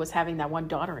everybody was having that one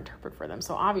daughter interpret for them.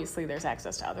 So obviously there's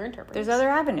access to other interpreters. There's other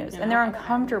avenues, and they're other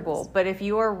uncomfortable. But if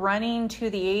you are running to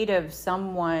the aid of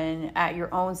someone at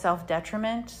your own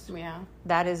self-detriment, Yeah.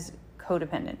 that is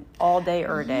codependent all day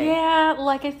or day. Yeah,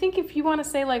 like I think if you want to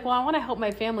say like, well, I want to help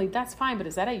my family, that's fine. But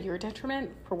is that at your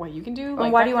detriment for what you can do?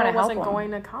 Like, why do you want wanna to help wasn't them?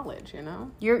 going to college, you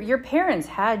know? Your parents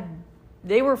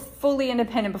they were fully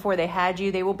independent before they had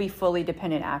you. They will be fully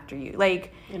dependent after you.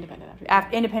 Like Independent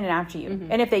after. independent after you.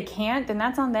 And if they can't, then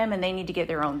that's on them and they need to get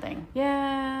their own thing.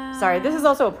 Yeah. Sorry, this is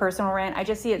also a personal rant. I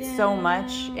just see it so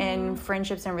much in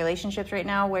friendships and relationships right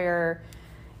now where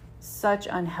such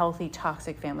unhealthy,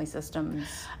 toxic family systems.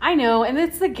 I know, and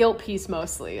it's the guilt piece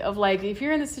mostly of like, if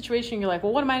you're in this situation, you're like,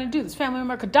 well, what am I going to do? This family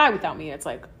member could die without me. It's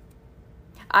like,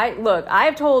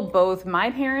 I've told both my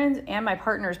parents and my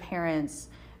partner's parents,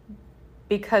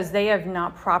 because they have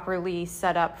not properly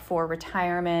set up for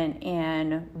retirement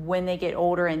and when they get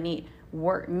older and need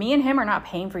work. Me and him are not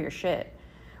paying for your shit.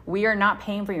 We are not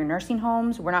paying for your nursing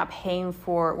homes. We're not paying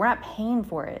for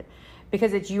it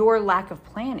because it's your lack of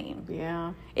planning.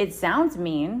 Yeah. It sounds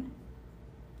mean,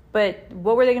 but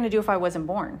what were they going to do if I wasn't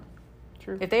born?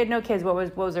 True. If they had no kids,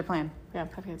 what was their plan? Yeah,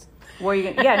 have kids. What are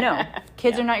you gonna, yeah, no.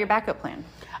 Kids are not your backup plan.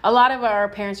 A lot of our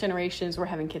parents' generations were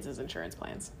having kids as insurance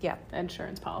plans. Yeah.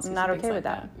 Insurance policies. I'm not and things okay like with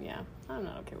that. Yeah. I'm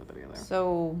not okay with it either.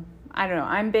 So, I don't know.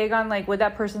 I'm big on like, would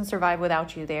that person survive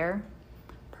without you there?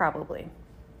 Probably.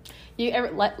 You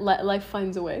ever life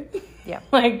finds a way? Yeah.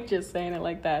 Like just saying it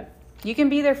like that. You can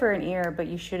be there for an ear, but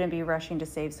you shouldn't be rushing to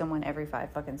save someone every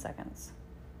 5 fucking seconds.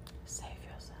 Save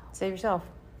yourself. Save yourself.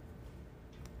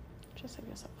 Just save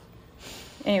yourself.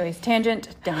 Anyways,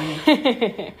 tangent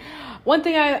done. One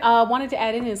thing I wanted to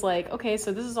add in is like, okay,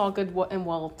 so this is all good and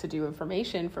well-to-do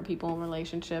information for people in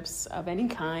relationships of any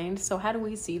kind. So how do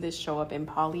we see this show up in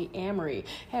polyamory?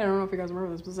 Hey, I don't know if you guys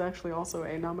remember, this was actually also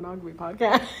a non-monogamy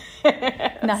podcast.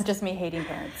 Not just me hating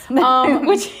parents.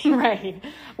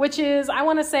 Which is, I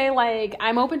want to say, like,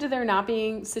 I'm open to there not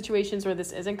being situations where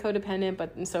this isn't codependent,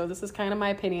 but so this is kind of my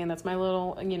opinion. That's my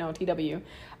little, TW.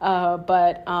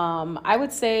 But I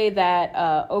would say that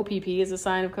OPP is a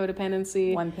sign of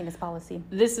codependency. One penis policy.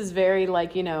 This is very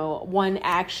like, one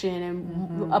action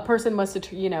and a person must,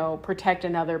 protect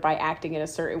another by acting in a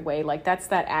certain way. Like that's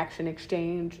that action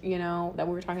exchange, that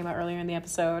we were talking about earlier in the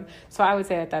episode. So I would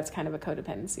say that that's kind of a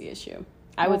codependency issue.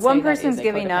 I would say one person's that is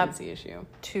a giving up issue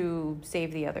to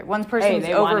save the other. One person's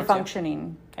they wanted to.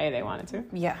 over-functioning. Hey, they wanted to.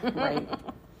 Yeah, right.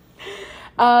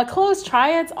 Closed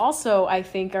triads also, I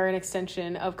think, are an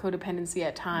extension of codependency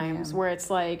at times, where it's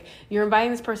like you're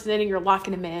inviting this person in and you're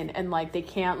locking them in and like they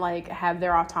can't like have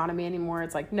their autonomy anymore.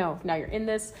 It's like, no, now you're in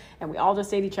this and we all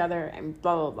just date each other and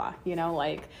blah, blah, blah.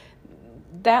 Like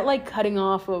that like cutting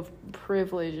off of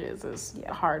privileges is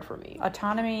hard for me.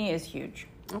 Autonomy is huge.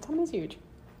 Autonomy is huge.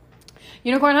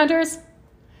 Unicorn hunters,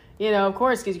 of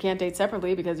course, because you can't date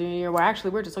separately because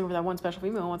we're just looking for that one special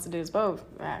female who wants to date us both.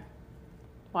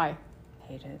 Why?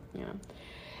 Hate it.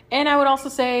 And I would also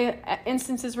say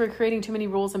instances where you're creating too many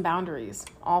rules and boundaries.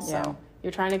 Also,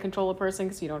 you're trying to control a person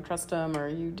because you don't trust them, or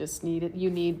you just you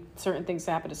need certain things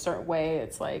to happen a certain way.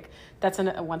 It's like that's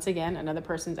once again another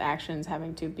person's actions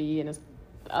having to be in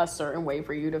a certain way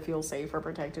for you to feel safe or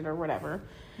protected or whatever.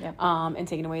 And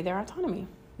taking away their autonomy.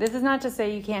 This is not to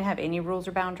say you can't have any rules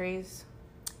or boundaries.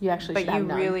 You actually should have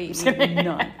none.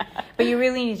 None. But you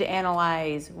really need to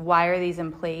analyze, why are these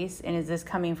in place, and is this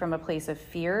coming from a place of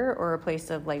fear or a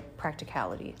place of like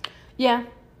practicality? Yeah,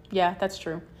 that's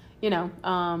true.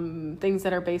 Things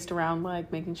that are based around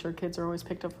like making sure kids are always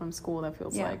picked up from school. That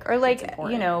feels like, or like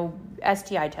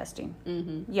STI testing.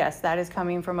 Mm-hmm. Yes, that is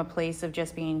coming from a place of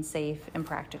just being safe and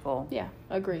practical. Yeah,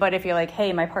 agree. But if you're like,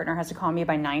 hey, my partner has to call me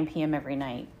by 9 p.m. every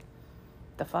night,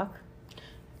 the fuck?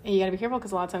 And you got to be careful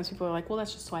because a lot of times people are like, well,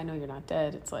 that's just so I know you're not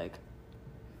dead. It's like,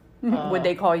 would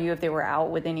they call you if they were out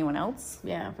with anyone else?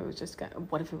 Yeah, if it was just,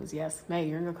 what if it was yes? May,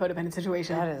 you're in a codependent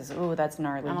situation. That's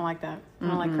gnarly. I don't like that. I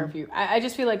don't like curfew. I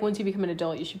just feel like once you become an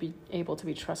adult, you should be able to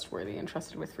be trustworthy and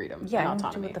trusted with freedom and autonomy.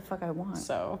 I can do what the fuck I want.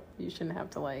 So you shouldn't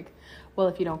have to like, well,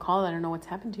 if you don't call, I don't know what's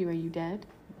happened to you. Are you dead?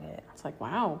 Yeah. It's like,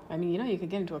 wow. I mean, you could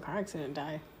get into a car accident and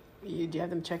die. Do you have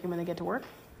them check in when they get to work?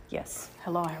 Yes.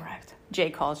 Hello, I arrived. Jay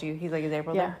calls you. He's like, is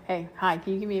April there? Hey, hi,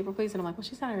 can you give me April, please? And I'm like, well,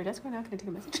 she's not at her desk right now. Can I take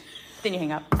a message? Then you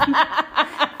hang up.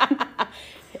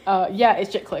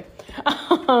 It's JetClick.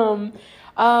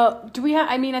 Do we have,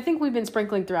 I think we've been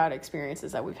sprinkling throughout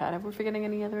experiences that we've had. Have we forgetting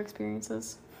any other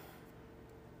experiences?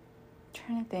 I'm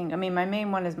trying to think. My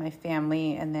main one is my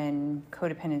family, and then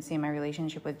codependency in my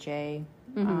relationship with Jay.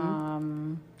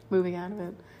 Mm-hmm. Moving out of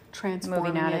it.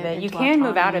 Moving out of it. You can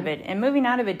move out of it. And moving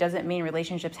out of it doesn't mean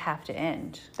relationships have to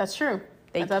end. That's true.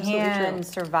 They can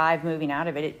survive moving out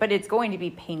of it. But it's going to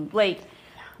be painful. Like,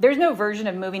 there's no version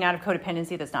of moving out of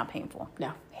codependency that's not painful.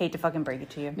 No. Hate to fucking break it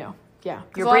to you. No. Yeah.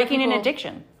 You're breaking an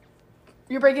addiction.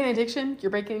 You're breaking an addiction.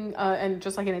 You're breaking, and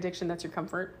just like an addiction, that's your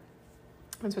comfort.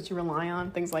 That's what you rely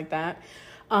on, things like that.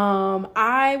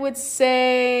 I would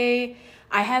say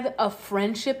I had a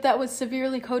friendship that was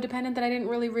severely codependent that I didn't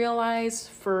really realize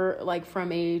for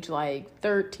from age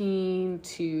 13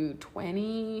 to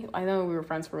 20. I know we were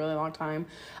friends for a really long time.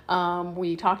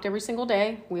 We talked every single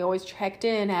day. We always checked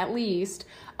in at least.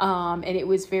 And it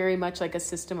was very much like a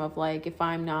system of if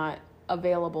I'm not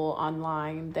available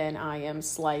online, then I am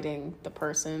slighting the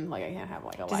person. Like, I can't have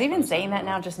like a Does life even on saying its that own.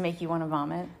 now just make you want to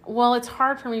vomit? Well, it's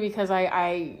hard for me because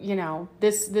I you know,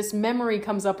 this memory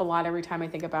comes up a lot every time I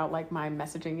think about like my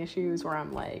messaging issues where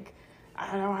I'm like,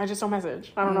 I don't know, I just don't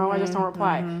message. I don't know, I just don't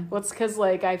reply. Well, it's because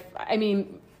like I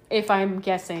mean, if I'm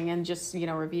guessing and just, you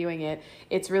know, reviewing it,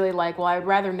 it's really like, well, I'd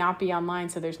rather not be online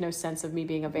so there's no sense of me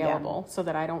being available, so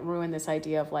that I don't ruin this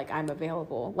idea of like I'm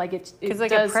available. Like it's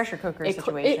like a pressure cooker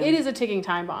situation. It is a ticking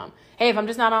time bomb. Hey, if I'm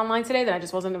just not online today, then I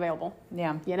just wasn't available.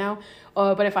 Yeah. You know?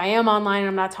 But if I am online and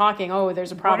I'm not talking, oh,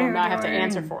 there's a problem. Now I have to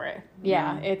answer for it.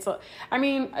 Yeah. It's, I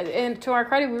mean, and to our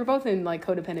credit, we were both in like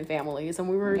codependent families and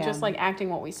we were just like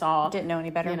acting what we saw. Didn't know any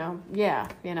better. You know? Yeah.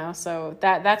 You know, so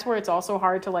that's where it's also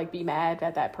hard to like be mad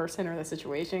at that person or the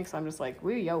situation. Cause I'm just like,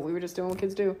 we were just doing what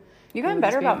kids do. You've gotten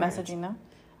better about messaging though.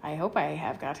 I hope I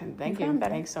have gotten. Thank you. gotten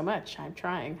better. Thanks so much. I'm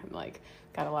trying. I'm like,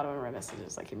 got a lot of unread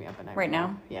messages like hit me up at night. Right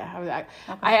now? Yeah.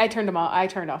 I turned them off. I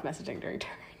turned off messaging during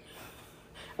turn.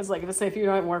 I was like, if you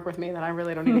don't work with me, then I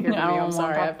really don't need to hear from you. I'm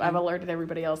sorry. I've alerted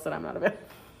everybody else that I'm not available.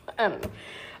 I don't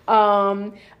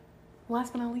know.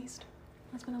 Last but not least,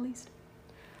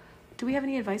 do we have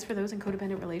any advice for those in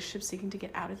codependent relationships seeking to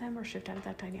get out of them or shift out of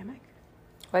that dynamic?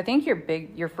 Well, I think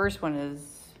your first one is,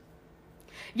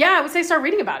 Yeah, I would say start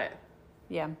reading about it.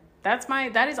 yeah.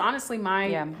 That is honestly my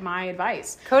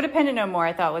advice. Codependent No More,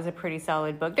 I thought was a pretty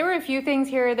solid book. There were a few things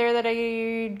here or there that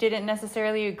I didn't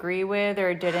necessarily agree with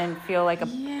or didn't feel like a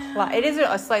plot. It is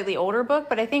a slightly older book,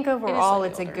 but I think overall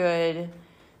it's a good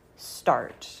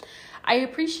start. I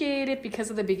appreciate it because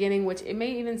of the beginning, which it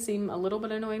may even seem a little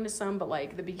bit annoying to some, but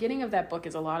like the beginning of that book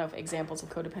is a lot of examples of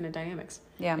codependent dynamics.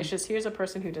 Yeah. It's just, here's a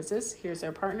person who does this, here's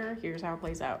their partner, here's how it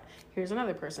plays out. Here's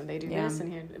another person, they do this,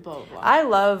 and here, blah, blah,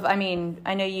 blah.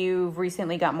 I know you've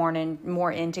recently got more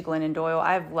into Glennon Doyle.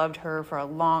 I've loved her for a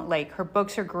long, like her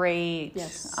books are great.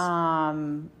 Yes.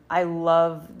 I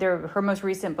love her most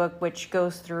recent book, which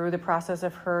goes through the process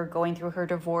of her going through her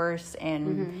divorce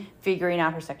and figuring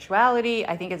out her sexuality.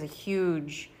 I think is a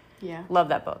huge, love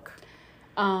that book.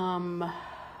 Oh,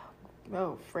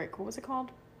 frick, what was it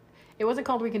called? It wasn't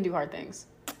called We Can Do Hard Things.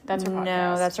 That's her podcast.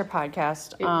 No, that's her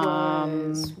podcast. It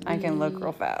was I can look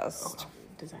real fast.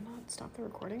 Does that not stop the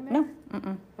recording there? No.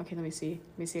 Mm-mm. Okay, let me see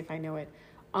if I know it.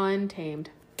 Untamed.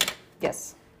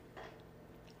 Yes.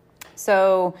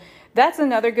 So that's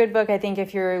another good book, I think,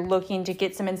 if you're looking to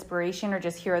get some inspiration or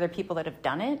just hear other people that have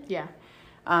done it. Yeah.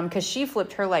 Because she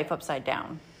flipped her life upside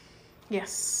down.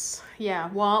 Yes. Yeah.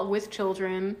 While with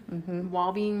children,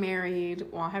 while being married,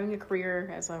 while having a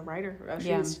career as a writer.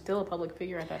 She was still a public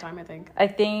figure at that time, I think. I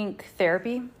think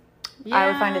therapy. Yeah. I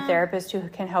would find a therapist who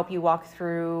can help you walk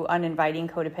through uninviting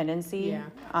codependency. Yeah.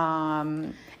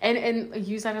 And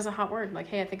use that as a hot word. Like,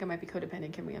 hey, I think I might be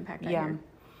codependent. Can we unpack that here?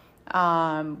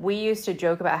 We used to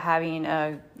joke about having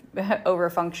a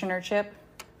overfunctioner chip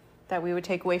that we would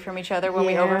take away from each other when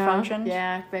we overfunctioned.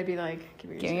 Yeah, they'd be like, give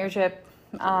me your chip.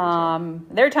 There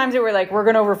are times that we're like, we're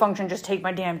going to overfunction, just take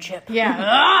my damn chip. Yeah.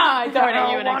 I throw it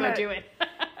at you and I go do it.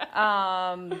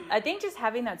 I think just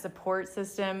having that support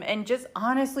system and just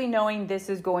honestly knowing this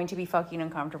is going to be fucking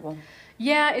uncomfortable.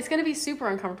 Yeah, it's going to be super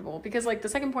uncomfortable because like the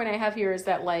second point I have here is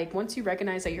that like once you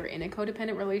recognize that you're in a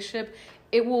codependent relationship,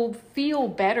 it will feel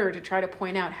better to try to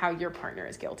point out how your partner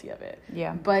is guilty of it.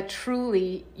 Yeah. But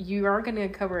truly, you are going to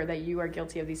uncover that you are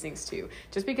guilty of these things too.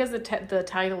 Just because the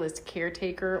title is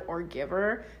caretaker or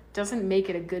giver doesn't make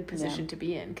it a good position to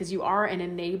be in because you are an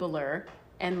enabler.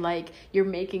 And, like, you're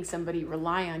making somebody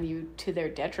rely on you to their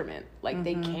detriment. Like,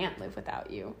 they can't live without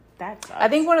you. That sucks. I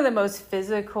think one of the most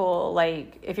physical,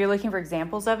 like, if you're looking for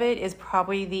examples of it, is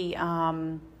probably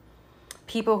the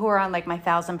people who are on, like, My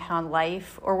 1,000-Pound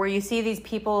Life. Or where you see these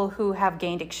people who have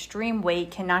gained extreme weight,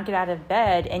 cannot get out of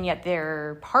bed, and yet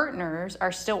their partners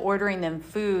are still ordering them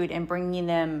food and bringing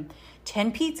them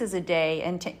 10 pizzas a day.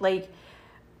 And,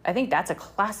 I think that's a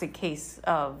classic case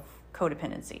of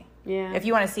codependency. Yeah. If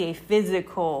you want to see a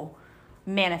physical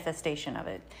manifestation of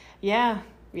it. Yeah.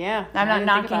 Yeah. I'm not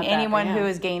knocking anyone who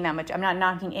has gained that much. I'm not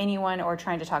knocking anyone or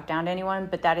trying to talk down to anyone,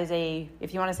 but that is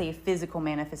if you want to say a physical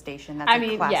manifestation, that's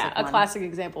a classic one. A classic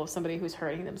example of somebody who's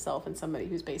hurting themselves and somebody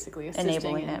who's basically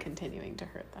assisting and continuing to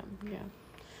hurt them. Yeah.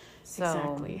 So,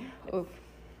 exactly. Oof.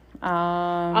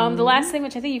 The last thing,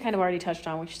 which I think you kind of already touched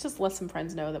on, which is just let some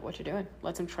friends know that what you're doing.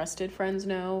 Let some trusted friends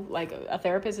know. Like a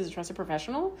therapist is a trusted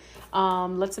professional.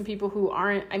 Let some people who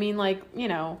aren't. I mean, like, you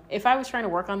know, if I was trying to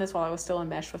work on this while I was still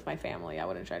enmeshed with my family, I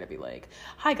wouldn't try to be like,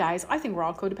 "Hi guys, I think we're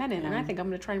all codependent, and I think I'm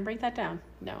going to try and break that down."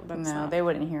 No, they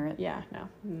wouldn't hear it. Yeah,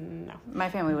 no. My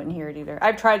family wouldn't hear it either.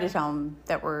 I've tried to tell them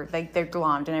that we're like they're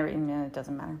glommed and everything, and it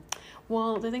doesn't matter.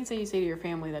 Well, the things that you say to your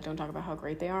family that don't talk about how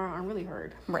great they are aren't really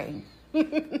heard. Right.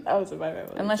 That was my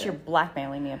family. Unless you're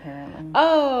blackmailing me, apparently.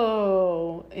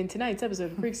 Oh, in tonight's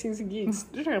episode of Freaks, Kings, and Geeks,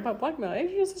 they're talking about blackmail. Hey,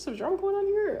 there's some drama going on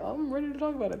here. I'm ready to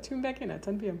talk about it. Tune back in at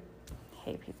 10 p.m.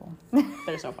 Hate people.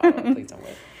 There's no follow-up. Please don't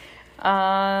wait.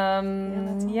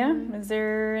 Yeah. Is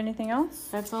there anything else?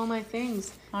 That's all my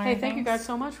things. Hey, thank you guys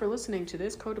so much for listening to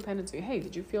this codependency. Hey,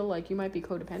 did you feel like you might be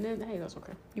codependent? Hey, that's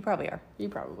okay. You probably are. You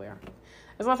probably are.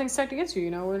 There's a lot of things stacked against you.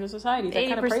 We're in a society that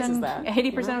kind of praises that.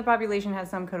 80% of the population has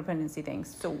some codependency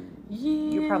things, so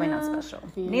you're probably not special.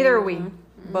 Yeah. Neither are we.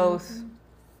 Both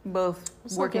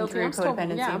working guilty. through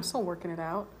codependency. I'm still working it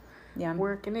out. Yeah,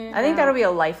 working it. I think out. that'll be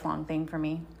a lifelong thing for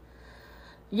me.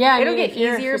 Yeah, it'll get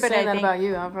easier, but I that think about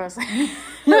you. I'm probably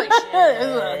like,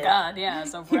 oh God, yeah.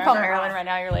 So you call Marilyn right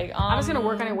now. You're like, I'm just gonna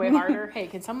work on it way harder. Hey,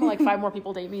 can someone like 5 more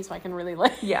people date me so I can really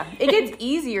like? Yeah, it gets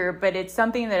easier, but it's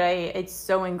something that it's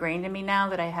so ingrained in me now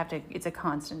that I have to. It's a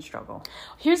constant struggle.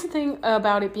 Here's the thing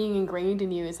about it being ingrained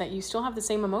in you is that you still have the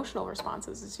same emotional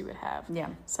responses as you would have. Yeah.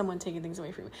 Someone taking things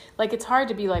away from you. Like it's hard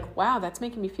to be like, wow, that's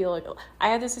making me feel like I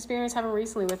had this experience happen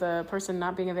recently with a person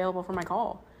not being available for my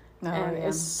call. And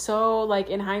it's so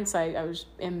like in hindsight, I was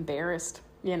embarrassed,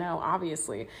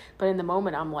 obviously. But in the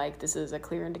moment, I'm like, this is a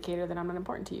clear indicator that I'm not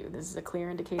important to you. This is a clear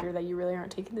indicator that you really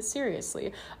aren't taking this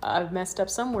seriously. I've messed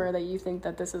up somewhere that you think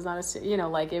that this is not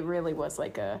like it really was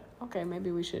like okay,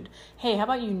 maybe we should, hey, how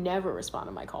about you never respond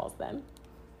to my calls then?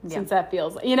 Yeah. Since that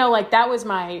feels, like that was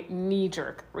my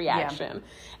knee-jerk reaction.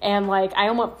 Yeah. And like,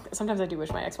 sometimes I do wish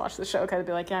my ex watched the show because I'd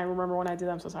be like, yeah, I remember when I did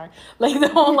that, I'm so sorry. Like the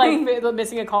whole the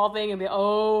missing a call thing and be,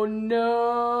 oh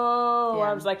no.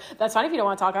 Yeah. I was like, that's fine if you don't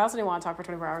want to talk. I also didn't want to talk for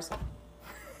 24 hours.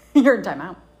 You're in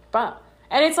timeout.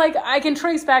 And it's like, I can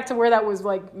trace back to where that was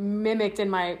like mimicked in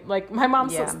my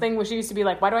mom's thing was she used to be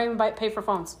like, why do I even pay for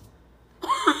phones?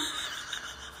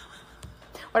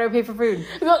 Why do I pay for food?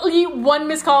 One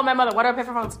missed call of my mother. Why do I pay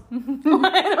for phones?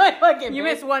 Why do I fucking You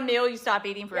miss one meal, you stop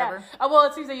eating forever. Yeah. Well,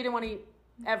 it seems like you didn't want to eat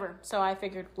ever. So I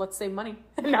figured, let's save money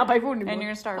and not buy food anymore. And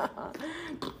you're going to starve.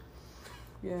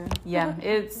 Yeah. Yeah.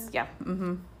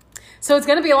 Mm-hmm. So it's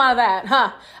going to be a lot of that,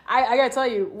 huh? I got to tell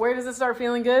you, where does it start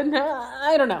feeling good?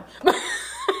 I don't know. No,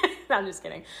 I'm just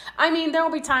kidding. I mean, there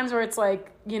will be times where it's like,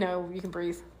 you can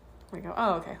breathe. We go,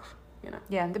 oh, okay.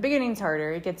 Yeah, the beginning's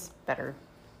harder. It gets better.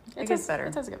 It gets better.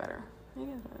 It does get better.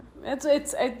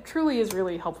 It truly is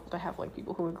really helpful to have like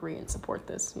people who agree and support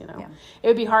this. Yeah. It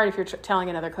would be hard if you're telling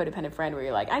another codependent friend where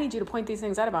you're like, I need you to point these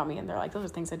things out about me, and they're like, those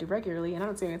are things I do regularly, and I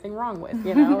don't see anything wrong with.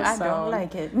 I don't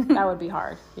like it. That would be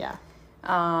hard. Yeah.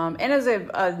 And as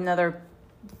another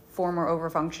former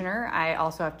overfunctioner, I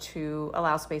also have to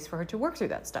allow space for her to work through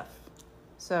that stuff.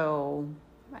 So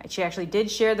she actually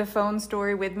did share the phone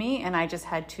story with me, and I just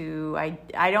had to,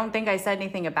 I don't think I said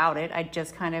anything about it. I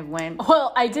just kind of went.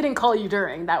 Well, I didn't call you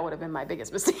during. That would have been my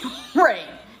biggest mistake. Right.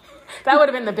 That would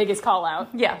have been the biggest call out.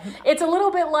 Yeah. It's a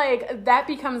little bit like, that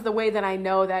becomes the way that I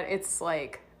know that it's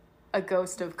like a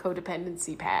ghost of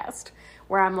codependency past.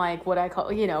 Where I'm like, what I call,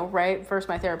 right? First,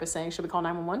 my therapist saying, should we call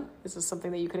 911? Is this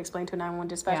something that you could explain to a 911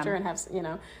 dispatcher and have,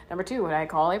 Number 2, would I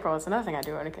call April? It's another thing I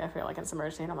do. I feel like it's an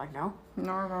emergency. And I'm like, no.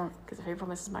 No. Because if April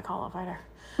misses my call, I'll fight her.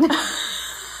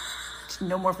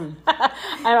 No more food. I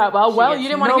know. Well, you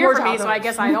didn't want to hear from me, so I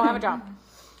guess I don't have a job.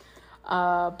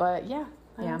 But yeah,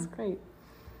 that's great.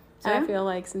 And I feel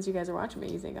like since you guys are watching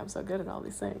me, you think I'm so good at all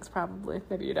these things. Probably.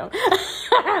 Maybe you don't.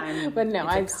 But no,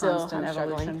 I'm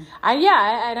struggling.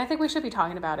 And I think we should be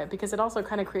talking about it because it also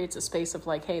kind of creates a space of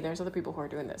like, hey, there's other people who are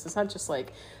doing this. It's not just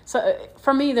like, so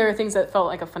for me, there are things that felt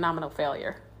like a phenomenal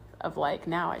failure of like,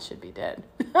 now I should be dead.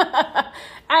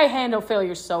 I handle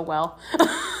failure so well.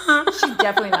 She's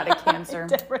definitely not a cancer.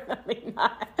 Definitely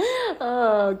not.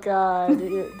 Oh,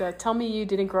 God. Tell me you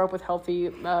didn't grow up with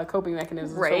healthy coping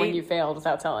mechanisms for when you failed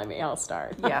without telling me. I'll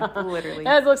start. Yeah, literally.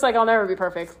 It looks like I'll never be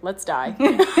perfect. Let's die.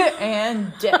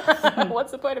 And death.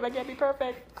 What's the point if I can't be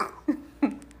perfect?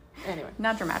 Anyway.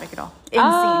 Not dramatic at all.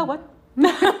 Insane.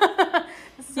 What?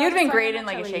 You'd have been great in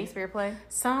like a Shakespeare play.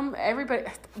 Everybody,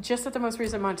 just at the most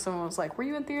recent month, someone was like, were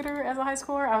you in theater as a high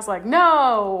schooler? I was like,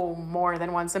 no, more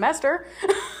than one semester.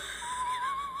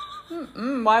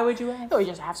 Why would you ask? Oh,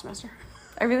 just a half semester.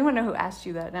 I really want to know who asked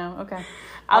you that now. Okay.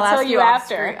 I'll tell you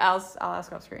after. I'll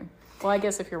ask off screen. Well, I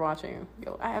guess if you're watching,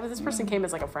 this person came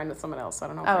as like a friend with someone else. So I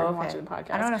don't know if you're watching the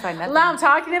podcast. I don't know if I met them. I'm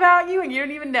talking about you and you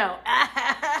don't even know.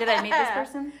 Did I meet this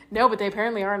person? No, but they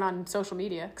apparently aren't on social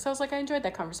media. Because I was like, I enjoyed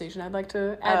that conversation. I'd like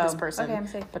to add this person. Okay, I'm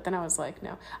safe. But then I was like,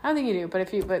 no, I don't think you do.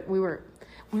 But we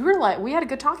were like, we had a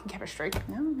good talking chemistry.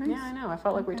 Oh, nice. Yeah, I know. I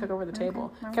felt like we took over the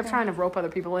table. Kept trying to rope other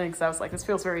people in because I was like, this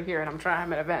feels very here and I'm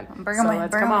at an event.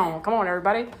 Come on,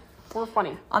 everybody. We're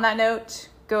funny. On that note,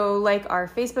 Go like our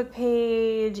Facebook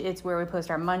page. It's where we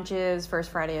post our munches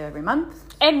first Friday of every month.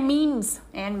 And memes.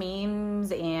 And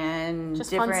memes and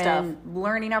Just fun stuff. different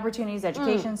learning opportunities,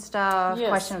 education stuff, Yes.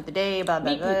 question of the day, blah,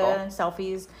 blah, Meet blah, people.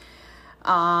 selfies.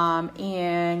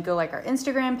 And go like our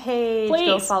Instagram page. Please.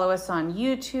 Go follow us on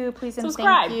YouTube, please and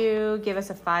Subscribe. thank you. Give us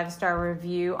a 5-star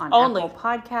review on Only. Apple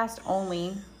Podcast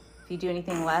only. If you do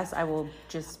anything less, I will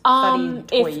just buddy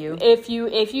toy you. If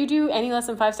you do any less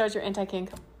than 5 stars, you're anti-kink.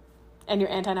 And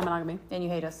you're anti-non-monogamy. And you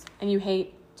hate us. And you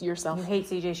hate yourself. You hate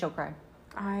CJ, she'll cry.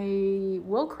 I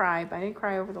will cry, but I didn't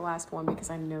cry over the last one because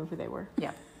I know who they were.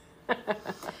 Yeah.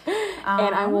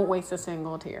 And I won't waste a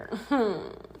single tear.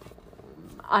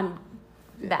 On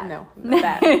That. No,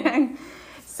 that.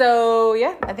 So,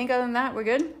 yeah, I think other than that, we're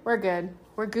good. We're good.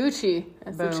 We're Gucci,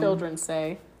 as the Boom. children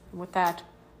say. With that,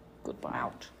 goodbye.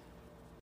 Out.